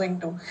that's going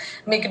to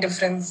make a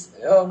difference,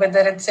 whether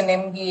it's an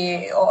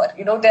MBA or,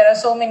 there are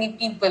so many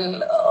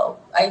people.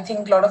 I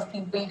think a lot of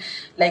people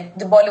like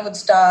the Bollywood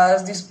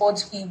stars, the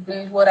sports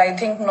people who are, I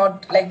think,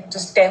 not like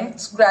just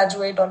 10th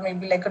graduate or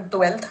maybe like a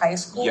 12th high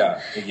school. Yeah.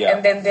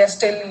 And then they're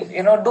still,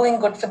 doing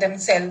good for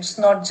themselves,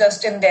 not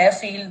just in their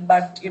field,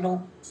 but,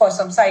 for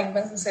some side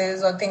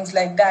businesses or things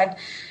like that.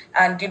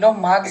 And,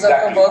 Mark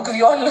Zuckerberg,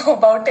 we all know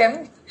about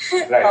him.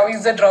 Right. How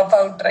he's a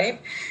dropout, right?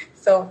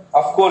 So,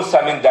 of course,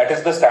 that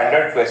is the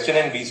standard question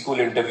in B school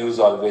interviews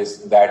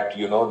always, that,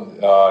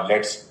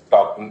 let's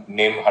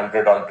name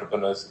 100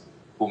 entrepreneurs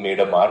who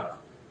made a mark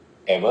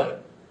ever.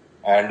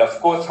 And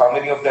of course, how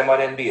many of them are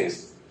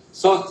MBAs?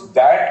 So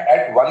that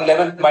at one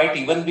level might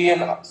even be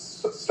a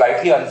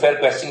slightly unfair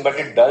question, but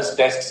it does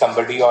test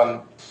somebody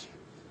on,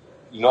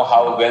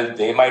 how well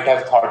they might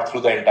have thought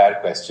through the entire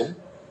question.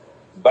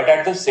 But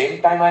at the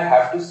same time, I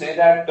have to say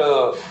that,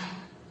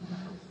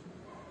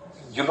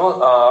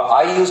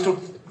 I used to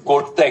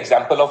quote the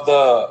example of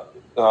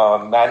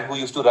the man who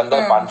used to run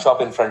the pawn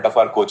shop in front of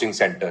our coaching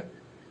center.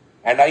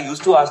 And I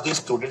used to ask these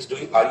students,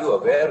 are you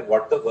aware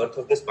what the worth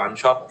of this pawn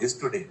shop is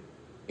today?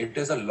 It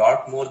is a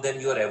lot more than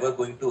you are ever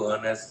going to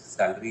earn as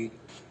salary,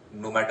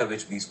 no matter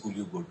which B school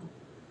you go to.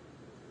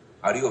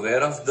 Are you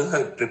aware of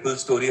the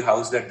triple-story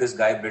house that this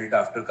guy built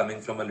after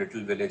coming from a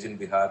little village in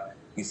Bihar?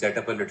 He set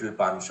up a little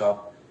pawn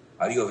shop.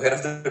 Are you aware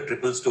of the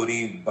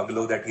triple-story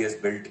bungalow that he has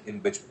built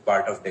in which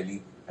part of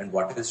Delhi and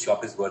what his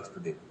shop is worth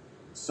today?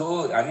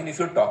 So, I mean, if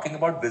you're talking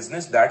about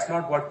business, that's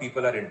not what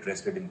people are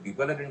interested in.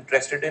 People are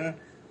interested in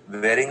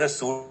wearing a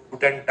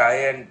suit and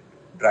tie and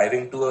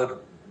driving to a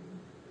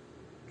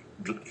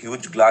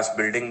huge glass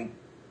building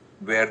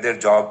where their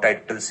job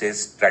title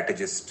says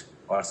strategist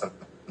or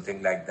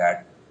something like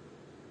that.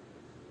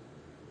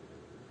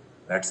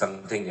 That's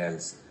something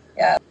else.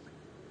 Yeah.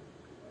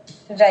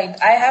 Right.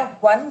 I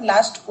have one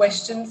last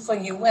question for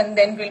you, and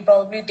then we'll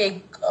probably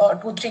take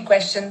 2-3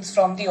 questions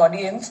from the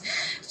audience.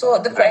 So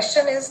the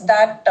question is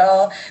that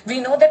we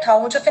know that how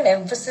much of an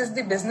emphasis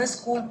the business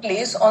school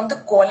places on the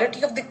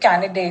quality of the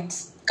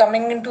candidates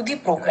coming into the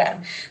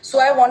program. So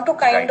I want to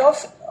kind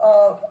of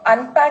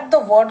unpack the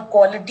word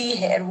quality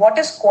here. What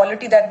is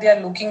quality that they are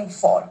looking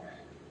for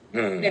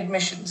in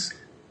admissions?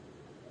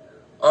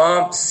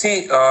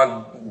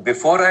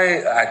 Before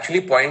I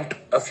actually point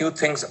a few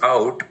things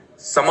out,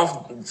 some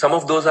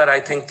of those are,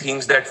 I think,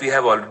 themes that we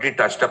have already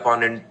touched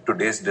upon in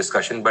today's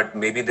discussion, but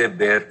maybe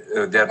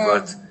they're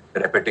worth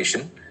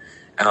repetition.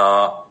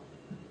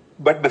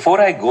 But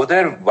before I go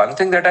there, one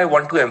thing that I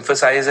want to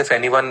emphasize, if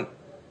anyone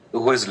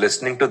who is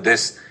listening to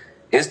this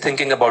is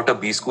thinking about a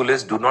B school,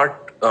 is do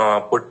not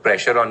put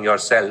pressure on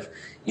yourself.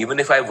 Even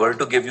if I were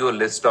to give you a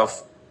list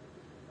of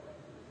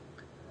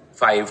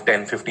 5,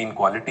 10, 15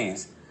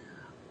 qualities,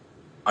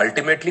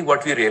 ultimately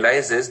what we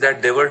realize is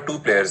that there were 2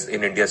 players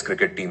in India's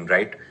cricket team,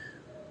 right?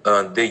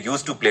 They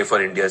used to play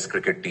for India's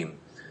cricket team.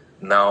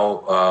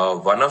 Now,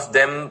 one of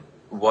them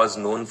was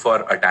known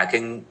for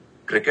attacking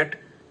cricket,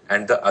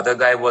 and the other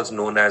guy was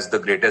known as the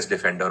greatest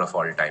defender of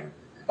all time.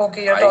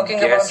 Okay, you're talking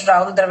about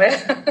Rahul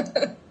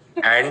Dravid.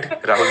 And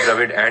Rahul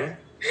Dravid and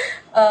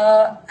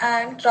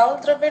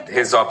Rahul Dravid.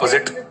 His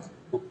opposite.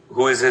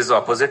 Who is his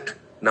opposite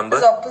number?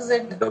 His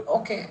opposite.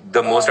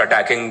 The most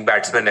attacking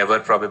batsman ever,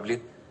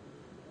 probably.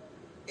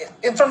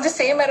 From the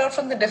same era or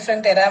from the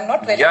different era? I'm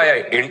not very...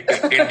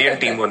 Indian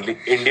team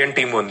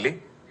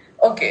only.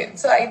 Okay,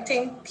 so I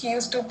think he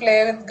used to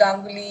play with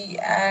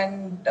Ganguly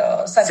and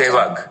Sachin.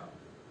 Sehwag.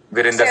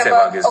 Virender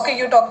Sehwag is... Okay,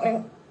 you're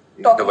talking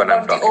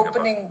about the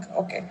opening. About.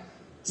 Okay.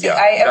 See,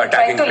 I am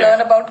trying to learn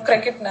about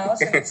cricket now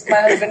since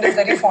my husband is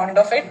very fond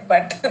of it,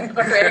 but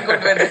not very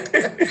good with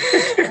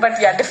it.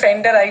 But yeah,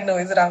 defender I know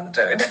is Rahul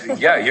Dravid.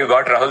 Yeah, you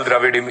got Rahul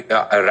Dravid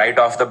right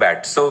off the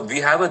bat. So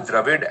we have a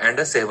Dravid and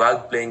a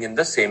Sehwag playing in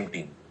the same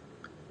team.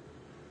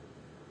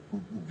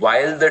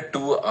 While the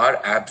two are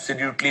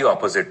absolutely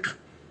opposite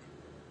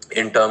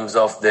in terms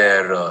of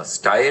their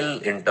style,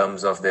 in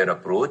terms of their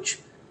approach,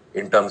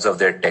 in terms of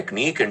their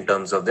technique, in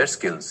terms of their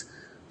skills.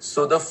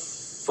 So the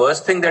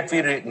first thing that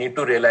we need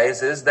to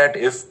realize is that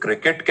if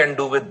cricket can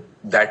do with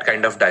that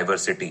kind of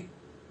diversity,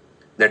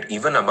 that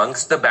even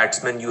amongst the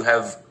batsmen you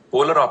have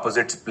polar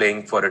opposites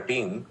playing for a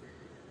team,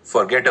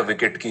 forget a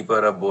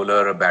wicketkeeper, a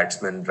bowler, a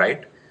batsman,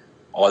 right?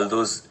 All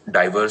those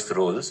diverse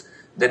roles,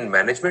 then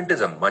management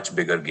is a much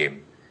bigger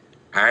game.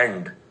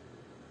 And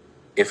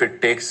if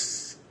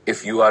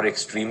you are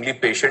extremely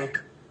patient,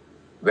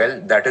 well,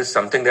 that is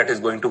something that is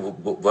going to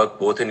work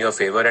both in your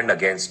favor and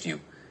against you.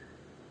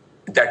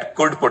 That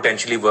could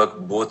potentially work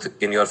both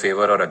in your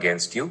favor or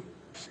against you,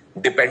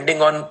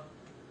 depending on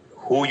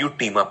who you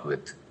team up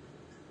with.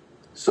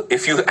 So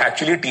if you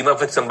actually team up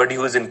with somebody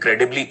who is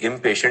incredibly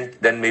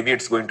impatient, then maybe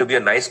it's going to be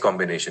a nice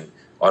combination.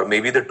 Or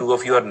maybe the two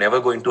of you are never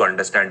going to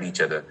understand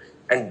each other.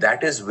 And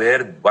that is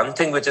where one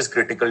thing which is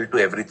critical to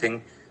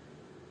everything,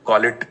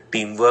 call it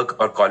teamwork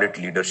or call it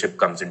leadership,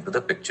 comes into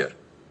the picture.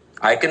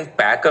 I can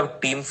pack a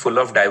team full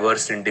of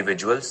diverse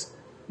individuals.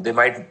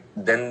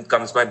 Then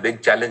comes my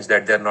big challenge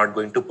that they're not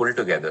going to pull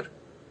together.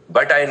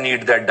 But I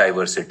need that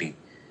diversity.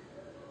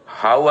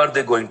 How are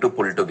they going to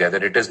pull together?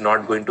 It is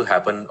not going to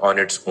happen on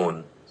its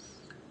own.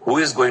 Who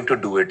is going to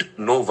do it?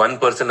 No one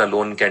person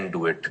alone can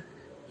do it.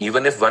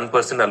 Even if one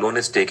person alone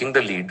is taking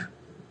the lead.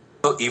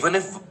 So even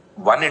if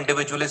one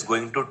individual is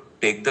going to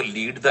take the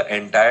lead, the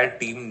entire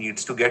team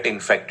needs to get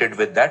infected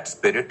with that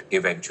spirit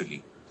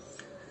eventually.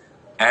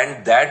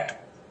 And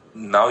that,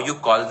 now you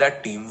call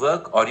that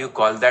teamwork or you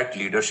call that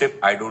leadership,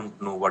 I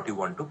don't know what you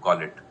want to call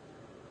it,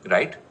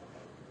 right?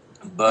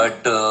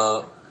 But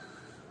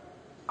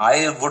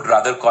I would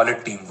rather call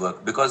it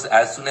teamwork, because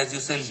as soon as you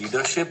say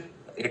leadership,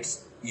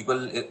 it's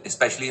people,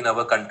 especially in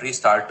our country,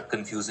 start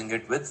confusing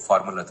it with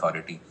formal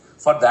authority.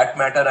 For that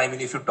matter, I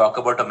mean, if you talk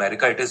about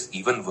America, it is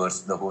even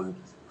worse, the whole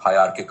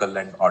hierarchical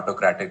and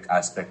autocratic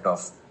aspect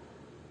of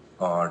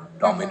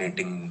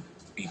dominating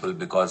people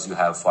because you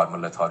have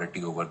formal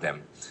authority over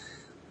them.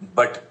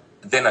 But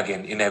then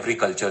again, in every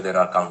culture, there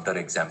are counter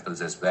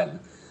examples as well.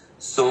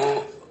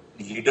 So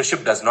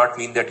leadership does not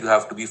mean that you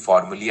have to be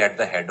formally at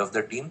the head of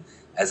the team.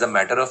 As a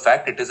matter of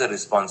fact, it is a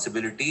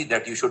responsibility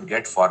that you should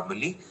get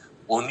formally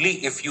only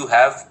if you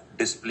have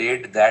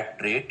displayed that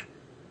trait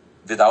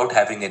without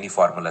having any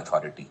formal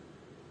authority.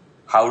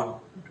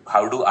 How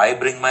do I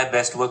bring my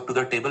best work to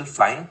the table?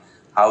 Fine.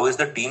 How is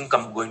the team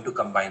going to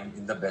combine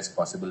in the best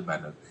possible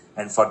manner?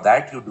 And for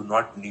that, you do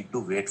not need to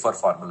wait for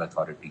formal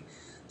authority.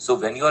 So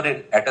when you are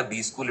at a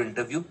B school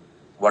interview,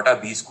 what are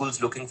B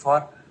schools looking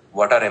for?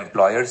 What are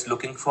employers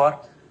looking for?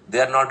 They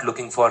are not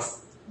looking for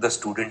the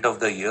student of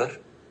the year.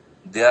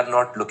 They are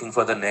not looking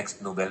for the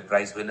next Nobel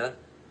Prize winner.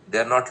 They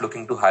are not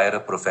looking to hire a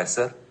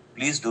professor.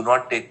 Please do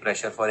not take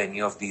pressure for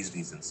any of these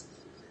reasons.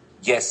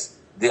 Yes,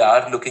 they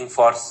are looking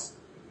for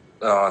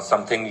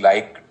something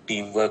like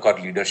teamwork or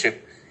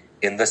leadership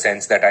in the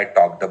sense that I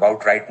talked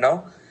about right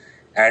now.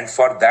 And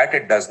for that,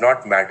 it does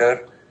not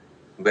matter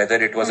whether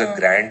it was a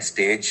grand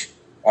stage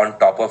on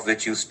top of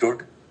which you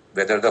stood,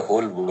 whether the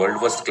whole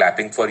world was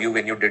clapping for you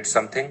when you did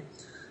something.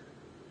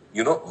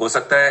 You know, हो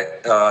सकता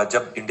है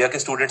जब India के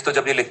students तो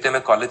जब ये लिखते हैं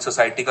मैं कॉलेज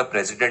सोसाइटी का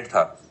प्रेसिडेंट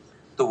था,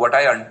 तो what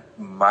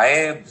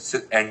my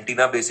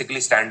antenna basically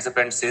stands up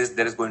and says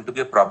there is going to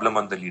be a problem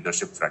on the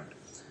leadership front.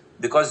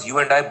 Because you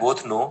and I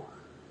both know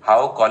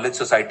how college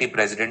society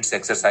presidents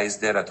exercise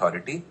their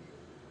authority.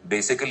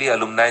 Basically,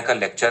 alumni का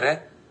lecture है,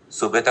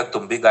 सुबह तक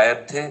तुम भी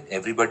गायब थे,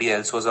 everybody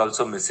else was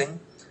also missing.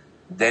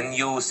 Then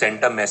you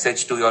sent a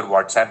message to your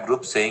WhatsApp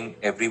group saying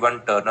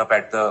everyone turn up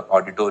at the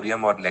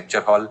auditorium or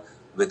lecture hall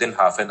within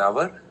half an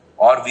hour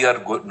or we are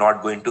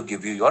not going to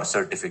give you your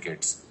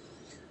certificates.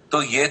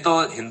 तो ये तो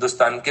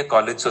हिंदुस्तान के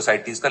college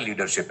societies का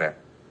leadership है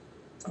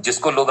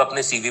जिसको लोग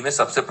अपने CV में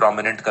सबसे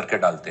प्रोमिनेंट करके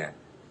डालते हैं.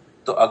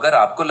 तो अगर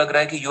आपको लग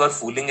रहा है कि you are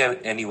fooling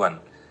anyone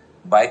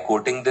bye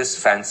coating this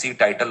fancy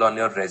title on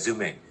your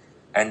resume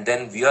and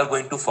then we are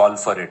going to fall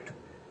for it.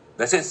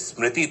 वैसे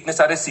स्मृति इतने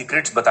सारे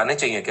सीक्रेट्स बताने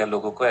चाहिए क्या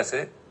लोगों को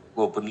ऐसे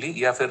ओपनली,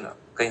 या फिर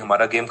कहीं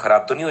हमारा गेम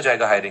खराब तो नहीं हो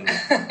जाएगा हायरिंग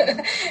में?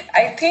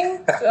 I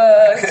think,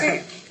 see,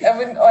 I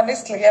mean,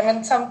 honestly, I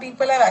mean, some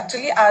people have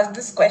actually asked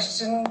this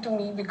question to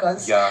me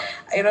because,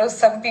 you know,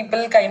 some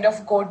people kind of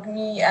quote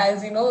me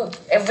as, you know,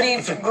 every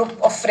group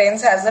of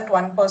friends has that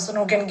one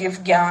person who can give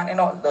gyan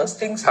and all those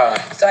things.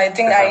 So I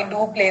think I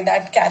do play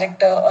that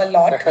character a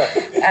lot.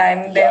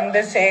 And then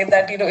they say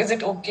that, you know, is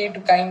it okay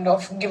to kind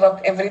of give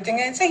up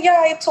everything? And I say,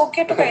 yeah, it's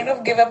okay to kind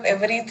of give up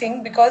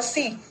everything because,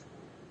 see,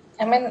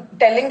 I mean,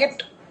 telling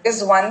it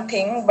is one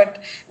thing, but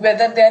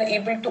whether they are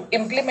able to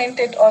implement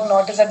it or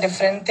not is a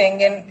different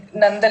thing. And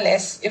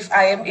nonetheless, if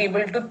I am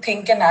able to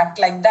think and act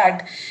like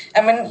that,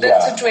 I mean, the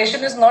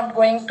situation is not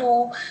going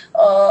to,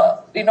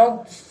 you know,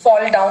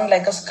 fall down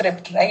like a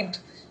script, right?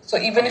 So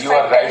even if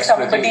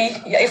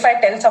if I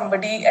tell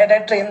somebody and I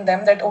train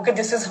them that, okay,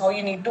 this is how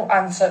you need to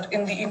answer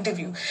in the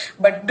interview.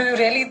 But do you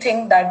really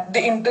think that the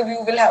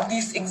interview will have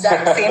these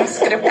exact same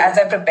script as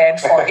I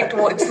prepared for?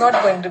 It's not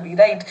going to be,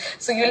 right?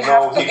 So you'll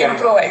have to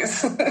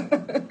improvise.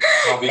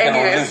 We can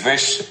only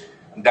wish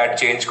that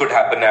change could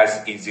happen as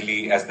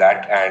easily as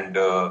that.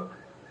 And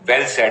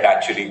well said,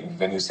 actually,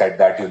 when you said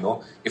that, you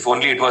know, if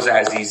only it was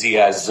as easy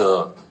as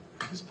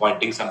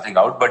pointing something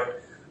out. But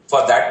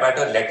for that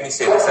matter, let me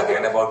say this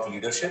again about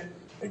leadership.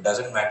 It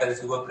doesn't matter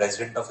if you were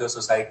president of your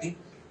society.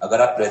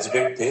 अगर आप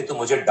president थे तो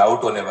मुझे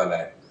doubt होने वाला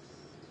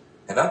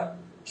है ना,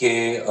 कि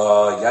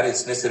यार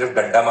इसने सिर्फ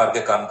डंडा मार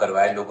के काम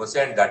करवाया लोगों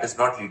से, and that is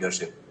not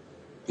leadership,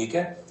 ठीक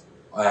है,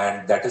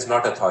 and that is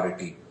not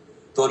authority.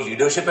 तो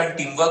leadership and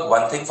teamwork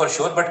one thing for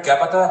sure, but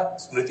क्या पता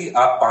स्मृति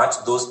आप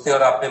 5 दोस्त थे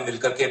और आपने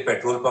मिलकर के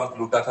पेट्रोल पंप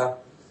लूटा था,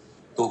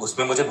 तो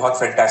उसमें मुझे बहुत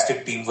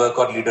fantastic teamwork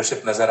और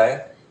leadership नजर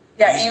आए.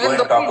 Yeah, even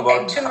though the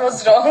intention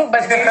was wrong,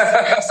 but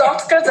these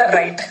soft skills are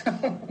right.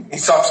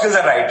 Soft skills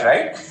are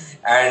right?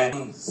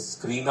 And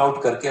screen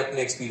out करके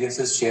अपने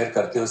experiences share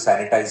करते हो,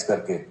 sanitize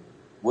करके.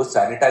 वो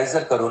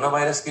sanitizer कोरोना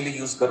वायरस के लिए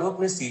यूज करो,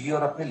 अपने CV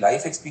और अपने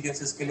लाइफ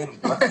एक्सपीरियंसेस के लिए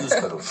मत यूज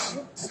करो.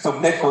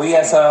 तुमने कोई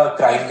ऐसा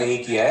क्राइम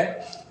नहीं किया है,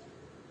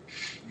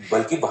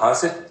 बल्कि वहां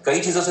से कई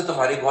चीजों से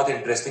तुम्हारी बहुत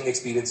इंटरेस्टिंग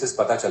एक्सपीरियंसेस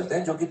पता चलते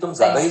हैं जो कि तुम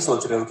ज्यादा ही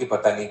सोच रहे हो कि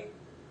पता नहीं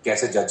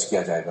कैसे जज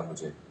किया जाएगा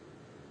मुझे.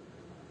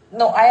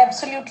 No, I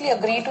absolutely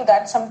agree to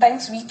that.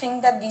 Sometimes we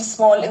think that these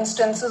small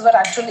instances were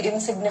actually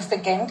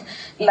insignificant,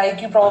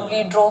 like you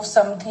probably drove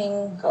something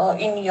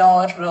in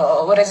your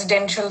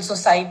residential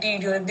society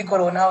during the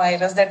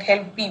coronavirus that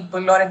helped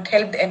people or it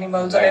helped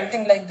animals or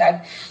anything like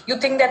that. You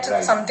think that's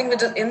something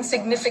which is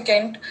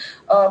insignificant,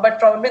 but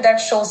probably that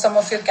shows some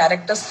of your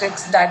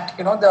characteristics that,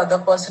 you know, the other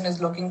person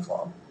is looking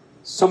for.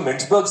 So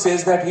Mintzberg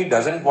says that he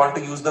doesn't want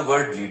to use the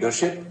word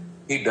leadership.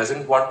 He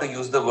doesn't want to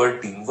use the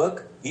word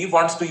teamwork. He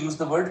wants to use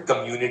the word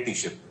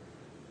communityship.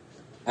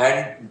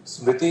 And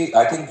Smriti,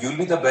 I think you'll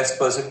be the best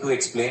person to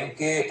explain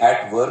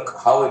at work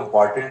how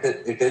important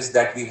it is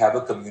that we have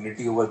a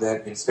community over there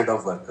instead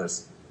of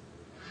workers.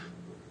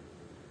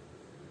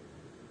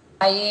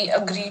 I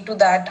agree to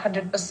that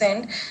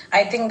 100%.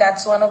 I think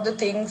that's one of the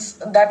things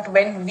that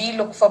when we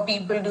look for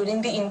people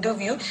during the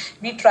interview,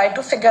 we try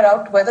to figure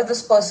out whether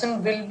this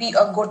person will be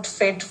a good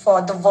fit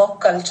for the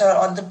work culture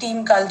or the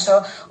team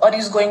culture, or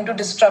is going to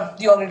disrupt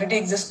the already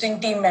existing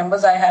team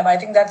members I have. I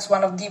think that's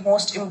one of the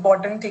most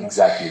important things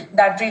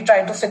that we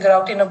try to figure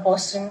out in a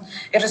person,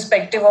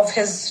 irrespective of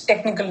his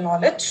technical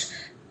knowledge.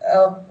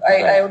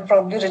 I would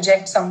probably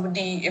reject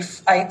somebody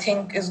if I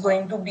think is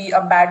going to be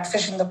a bad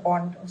fish in the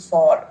pond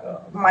for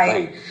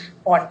my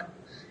pond.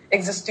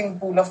 existing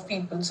pool of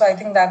people. So I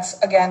think that's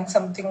again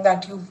something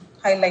that you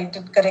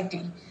highlighted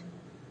correctly.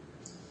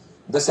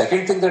 The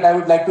second thing that I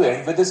would like to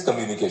end with is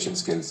communication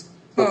skills.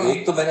 तो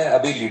एक तो मैंने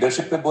अभी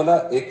leadership पे बोला,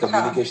 एक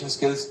communication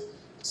skills,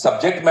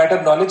 subject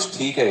matter knowledge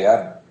ठीक है यार,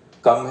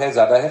 कम है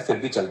ज्यादा है फिर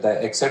भी चलता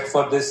है, except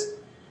for this,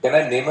 can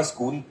I name a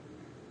school,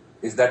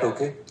 is that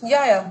okay?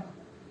 Yeah.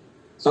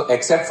 So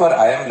except for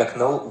IIM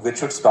Lucknow,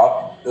 which should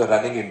stop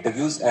running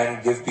interviews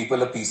and give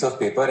people a piece of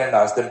paper and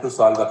ask them to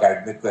solve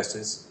academic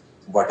questions,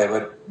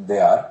 whatever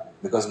they are,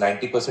 because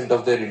 90%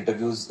 of their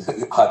interviews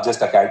are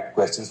just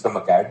questions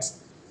from acads.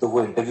 तो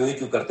वो interview ही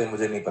क्यों करते हैं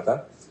मुझे नहीं पता.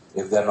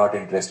 If they are not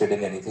interested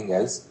in anything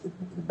else,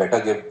 better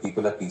give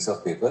people a piece of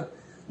paper.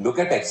 Look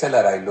at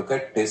XLRI, look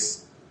at TIS,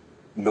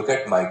 look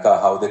at MICA,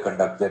 how they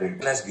conduct their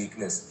interview. As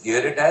weakness,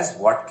 hear it as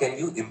what can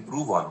you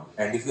improve on,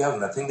 and if you have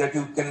nothing that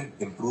you can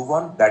improve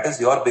on, that is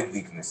your big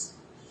weakness.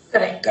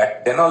 Correct.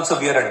 That then also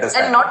we are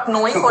understanding. And not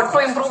knowing what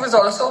to improve is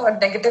also a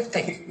negative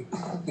thing.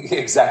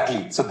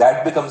 Exactly. So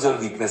that becomes your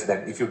weakness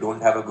then, if you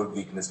don't have a good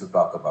weakness to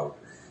talk about,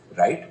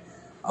 right?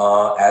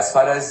 As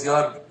far as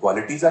your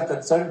qualities are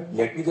concerned,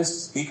 let me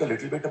just speak a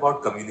little bit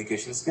about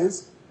communication skills.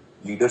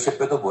 Leadership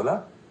पे तो बोला,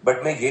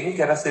 but मैं ये नहीं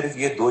कह रहा सिर्फ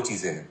ये दो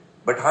चीजें हैं,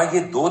 but हाँ ये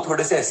दो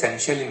थोड़े से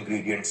essential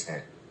ingredients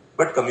हैं.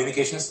 But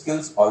communication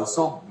skills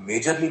also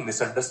majorly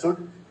misunderstood.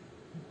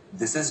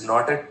 This is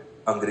not an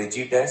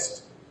अंग्रेजी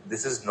test.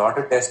 This is not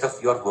a test of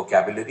your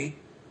vocabulary.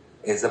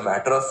 As a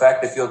matter of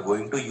fact, if you're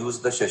going to use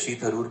the Shashi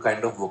Tharoor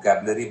kind of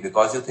vocabulary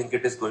because you think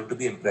it is going to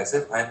be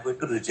impressive, I am going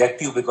to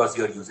reject you because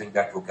you're using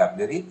that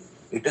vocabulary.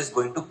 It is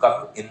going to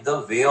come in the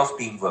way of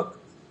teamwork.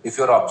 If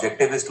your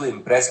objective is to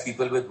impress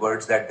people with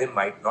words that they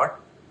might not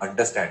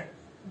understand.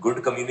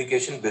 Good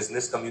communication,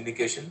 business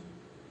communication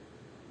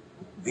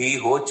भी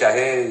हो,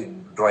 चाहे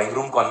drawing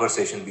room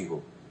conversation भी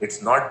हो.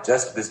 It's not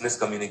just business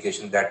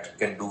communication that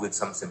can do with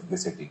some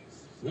simplicity.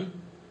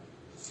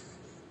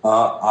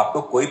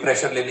 आपको कोई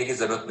pressure लेने की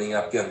जरूरत नहीं है.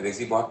 आपकी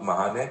अंग्रेजी बहुत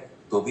महान है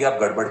तो भी आप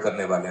गड़बड़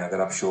करने वाले हैं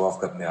अगर आप शो ऑफ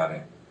करने आ रहे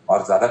हैं,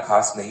 और ज्यादा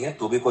खास नहीं है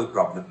तो भी कोई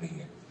प्रॉब्लम नहीं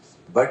है.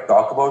 But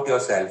talk about your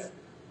self.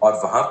 और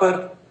वहां पर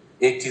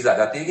एक चीज आ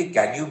जाती है कि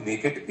can you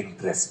make it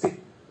interesting.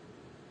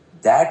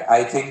 That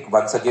I think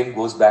once again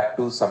goes back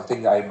to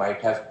something I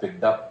might have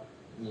picked up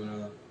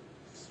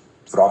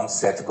from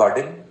Seth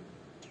Gordon,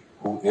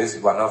 who is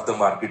one of the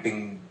marketing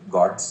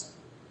gods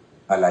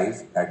alive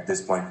at this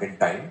point in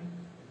time.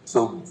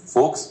 So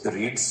folks,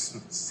 read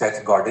Seth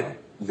Godin,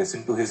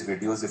 listen to his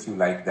videos if you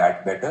like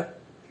that better.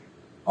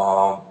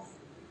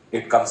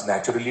 It comes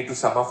naturally to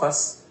some of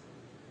us,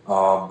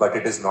 but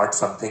it is not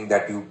something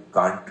that you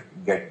can't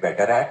get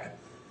better at.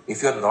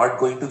 If you're not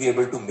going to be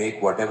able to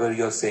make whatever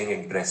you're saying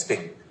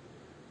interesting,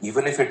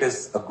 even if it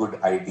is a good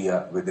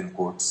idea within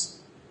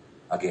quotes,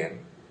 again,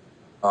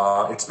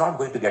 it's not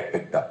going to get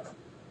picked up.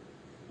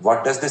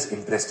 What does this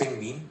interesting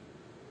mean?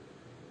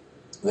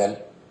 Well,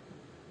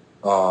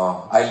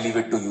 I'll leave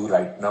it to you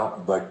right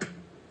now, but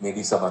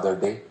maybe some other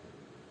day,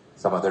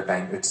 some other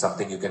time, it's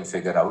something you can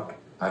figure out.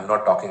 I'm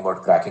not talking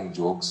about cracking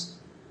jokes,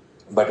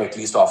 but at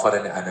least offer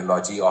an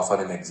analogy, offer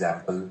an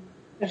example.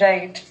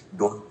 Right.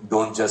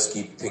 Don't just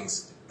keep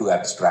things to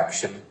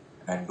abstraction,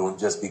 and don't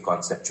just be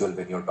conceptual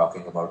when you're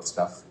talking about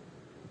stuff.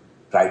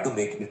 Try to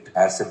make it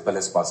as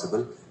simple as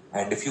possible.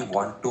 And if you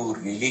want to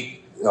really,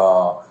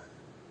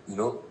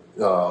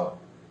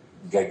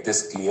 get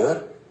this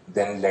clear,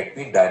 then let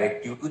me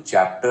direct you to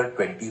chapter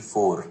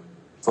 24,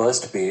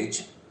 first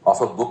page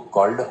of a book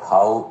called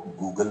How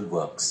Google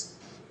Works.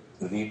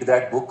 Read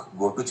that book,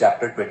 go to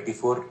chapter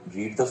 24,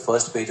 read the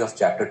first page of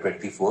chapter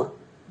 24.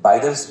 By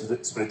the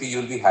Smriti,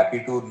 you'll be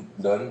happy to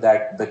learn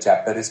that the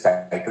chapter is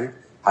titled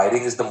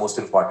Hiring is the Most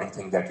Important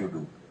Thing That You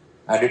Do.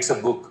 And it's a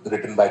book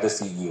written by the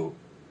CEO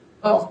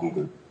of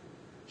Google.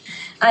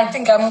 I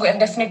think I'm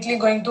definitely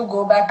going to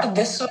go back to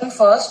this one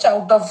first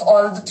out of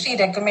all the 3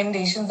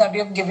 recommendations that we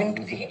have given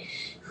today.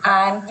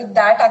 And with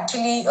that,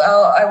 actually,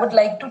 I would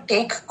like to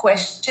take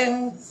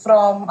question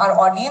from our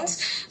audience.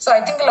 So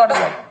I think a lot of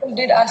people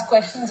did ask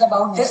questions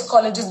about this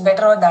college is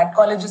better or that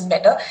college is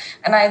better.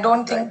 And I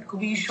don't think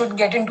we should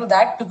get into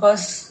that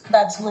because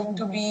that's going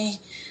to be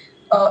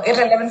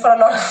irrelevant for a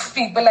lot of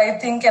people, I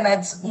think. And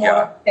it's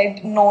more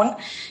known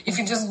if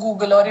you just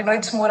Google, or,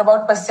 it's more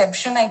about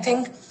perception, I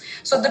think.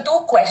 So the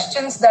 2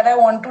 questions that I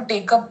want to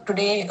take up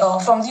today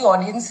from the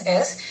audience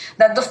is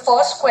that the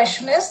first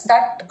question is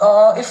that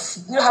if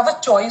you have a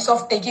choice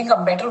of taking a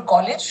better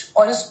college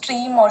or a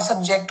stream or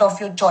subject of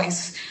your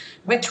choice,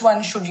 which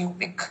one should you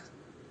pick?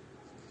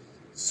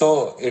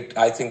 So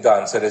I think the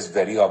answer is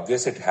very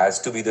obvious. It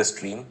has to be the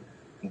stream.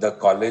 The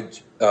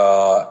college,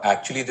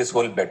 actually this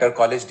whole better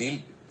college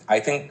deal, I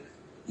think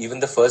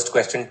even the first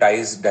question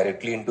ties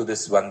directly into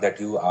this one that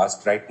you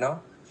asked right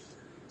now.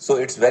 So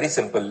it's very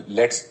simple.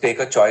 Let's take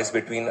a choice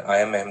between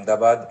IIM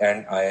Ahmedabad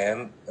and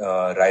IIM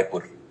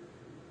Raipur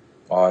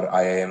or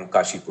IIM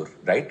Kashipur,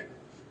 right?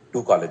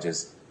 2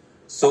 colleges.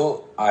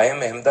 So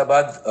IIM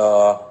Ahmedabad,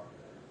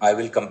 I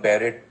will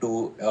compare it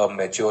to a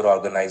mature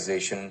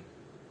organization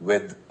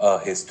with a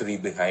history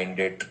behind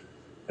it,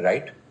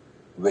 right?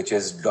 which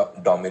is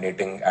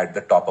dominating at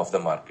the top of the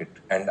market.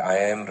 And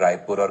IIM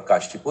Raipur or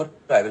Kashipur,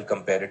 I will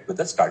compare it with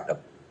a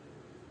startup.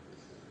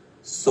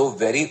 So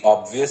very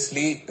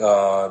obviously,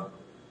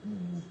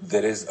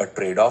 there is a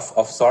trade-off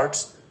of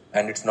sorts,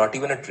 and it's not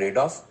even a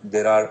trade-off.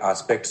 There are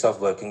aspects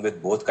of working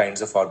with both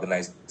kinds of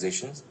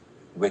organizations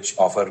which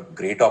offer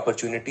great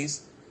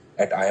opportunities.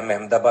 At IIM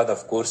Ahmedabad,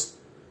 of course,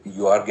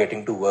 you are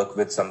getting to work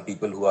with some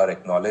people who are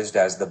acknowledged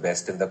as the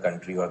best in the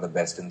country or the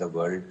best in the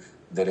world.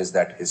 There is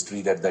that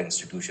history that the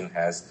institution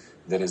has.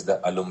 There is the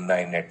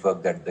alumni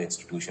network that the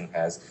institution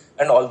has,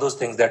 and all those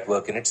things that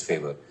work in its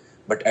favor.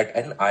 But at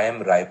an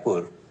IIM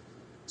Raipur,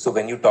 so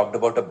when you talked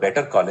about a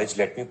better college,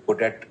 let me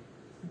put it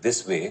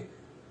this way,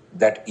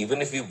 that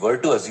even if we were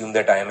to assume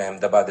that IIM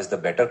Ahmedabad is the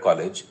better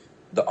college,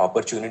 the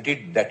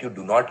opportunity that you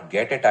do not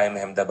get at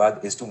IIM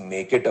Ahmedabad is to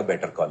make it a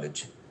better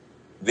college,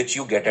 which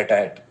you get at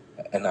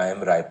an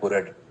IIM Raipur,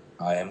 at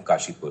IIM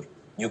Kashipur.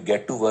 You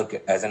get to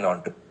work as in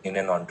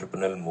an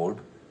entrepreneurial mode.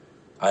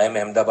 IIM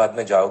Ahmedabad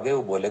में जाओगे,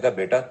 वो बोलेगा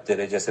बेटा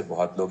तेरे जैसे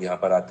बहुत लोग यहाँ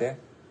पर आते हैं,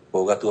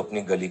 होगा तू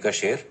अपनी गली का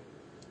शेर,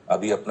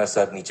 अभी अपना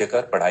सर नीचे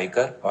कर, पढ़ाई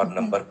कर, और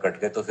नंबर कट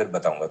गए तो फिर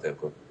बताऊंगा तेरे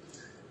को.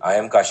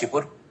 IIM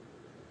Kashipur,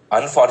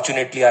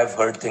 unfortunately, I've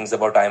heard things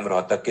about IIM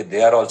Rohtak,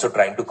 they are also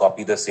trying to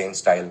copy the same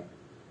style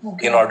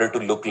in order to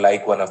look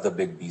like one of the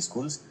big B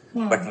schools.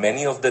 But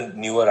many of the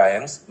newer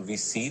IIMs, we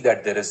see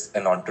that there is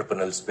an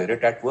entrepreneurial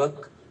spirit at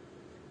work.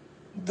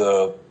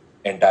 The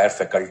entire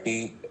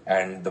faculty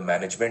and the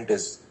management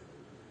is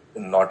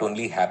not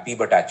only happy,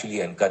 but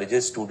actually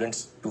encourages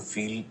students to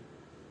feel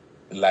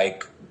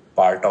like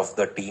part of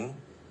the team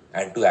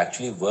and to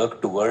actually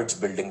work towards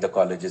building the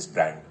college's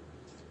brand,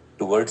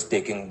 towards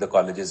taking the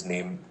college's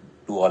name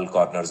to all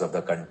corners of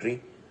the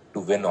country, to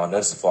win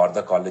honors for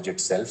the college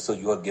itself. So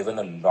you are given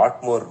a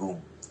lot more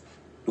room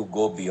to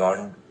go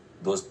beyond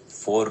those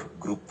 4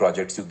 group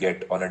projects you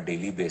get on a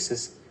daily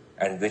basis,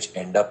 and which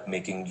end up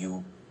making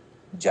you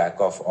jack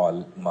of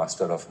all,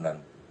 master of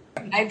none.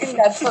 I think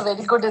that's a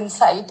very good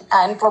insight,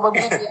 and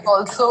probably we have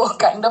also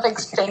kind of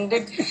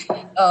extended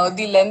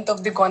the length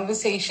of the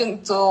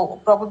conversation.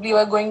 So probably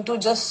we're going to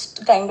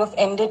just kind of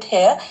end it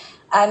here.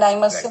 And I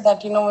must say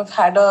that, we've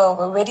had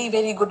a very,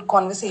 very good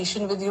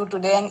conversation with you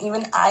today. And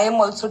even I am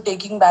also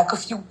taking back a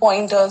few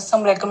pointers,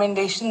 some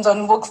recommendations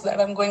on books that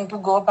I'm going to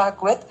go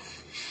back with.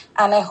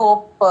 And I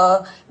hope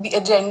the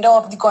agenda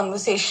of the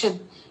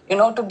conversation,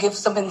 to give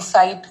some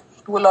insight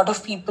to a lot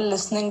of people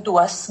listening to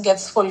us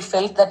gets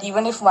fulfilled, that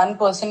even if one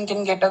person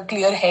can get a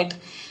clear head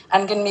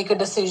and can make a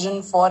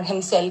decision for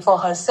himself or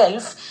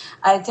herself,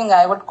 I think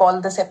I would call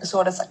this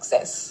episode a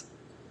success.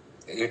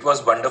 It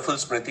was wonderful,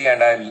 Smriti,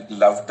 and I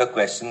loved the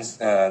questions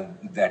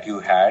that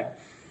you had.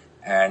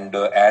 And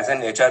as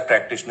an HR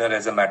practitioner,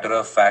 as a matter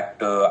of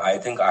fact, I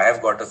think I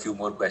have got a few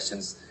more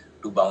questions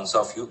to bounce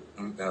off you,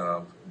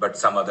 but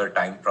some other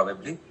time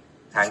probably.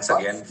 Thanks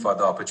again for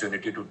the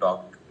opportunity to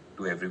talk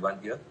to everyone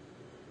here.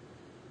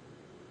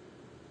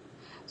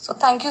 So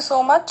thank you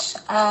so much,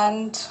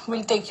 and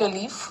we'll take your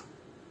leave.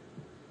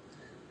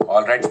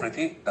 All right,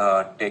 Smriti,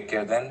 take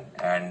care then,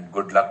 and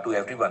good luck to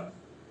everyone.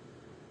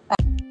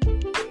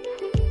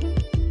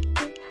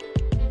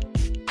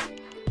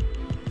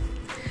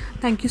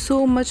 Thank you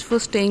so much for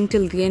staying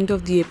till the end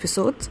of the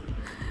episodes.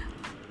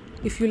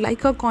 If you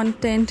like our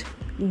content,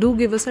 do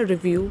give us a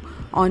review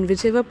on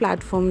whichever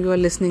platform you are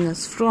listening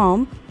us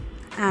from,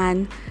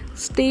 and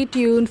stay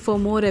tuned for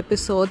more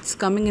episodes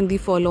coming in the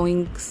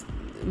following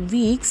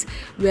weeks,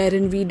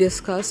 wherein we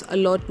discuss a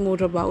lot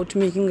more about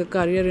making a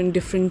career in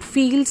different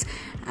fields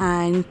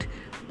and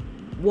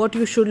what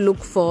you should look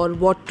for,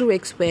 what to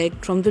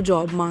expect from the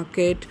job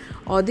market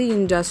or the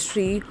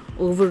industry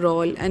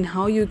overall, and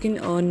how you can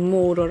earn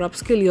more or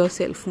upskill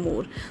yourself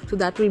more. So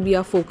that will be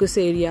our focus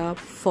area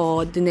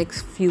for the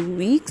next few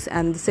weeks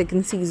and the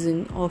second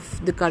season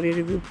of the Career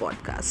Review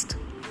podcast.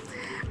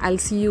 I'll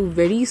see you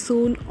very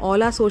soon.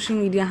 All our social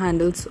media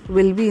handles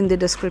will be in the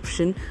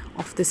description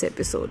of this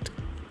episode.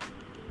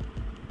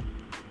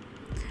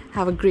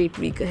 Have a great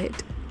week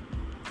ahead.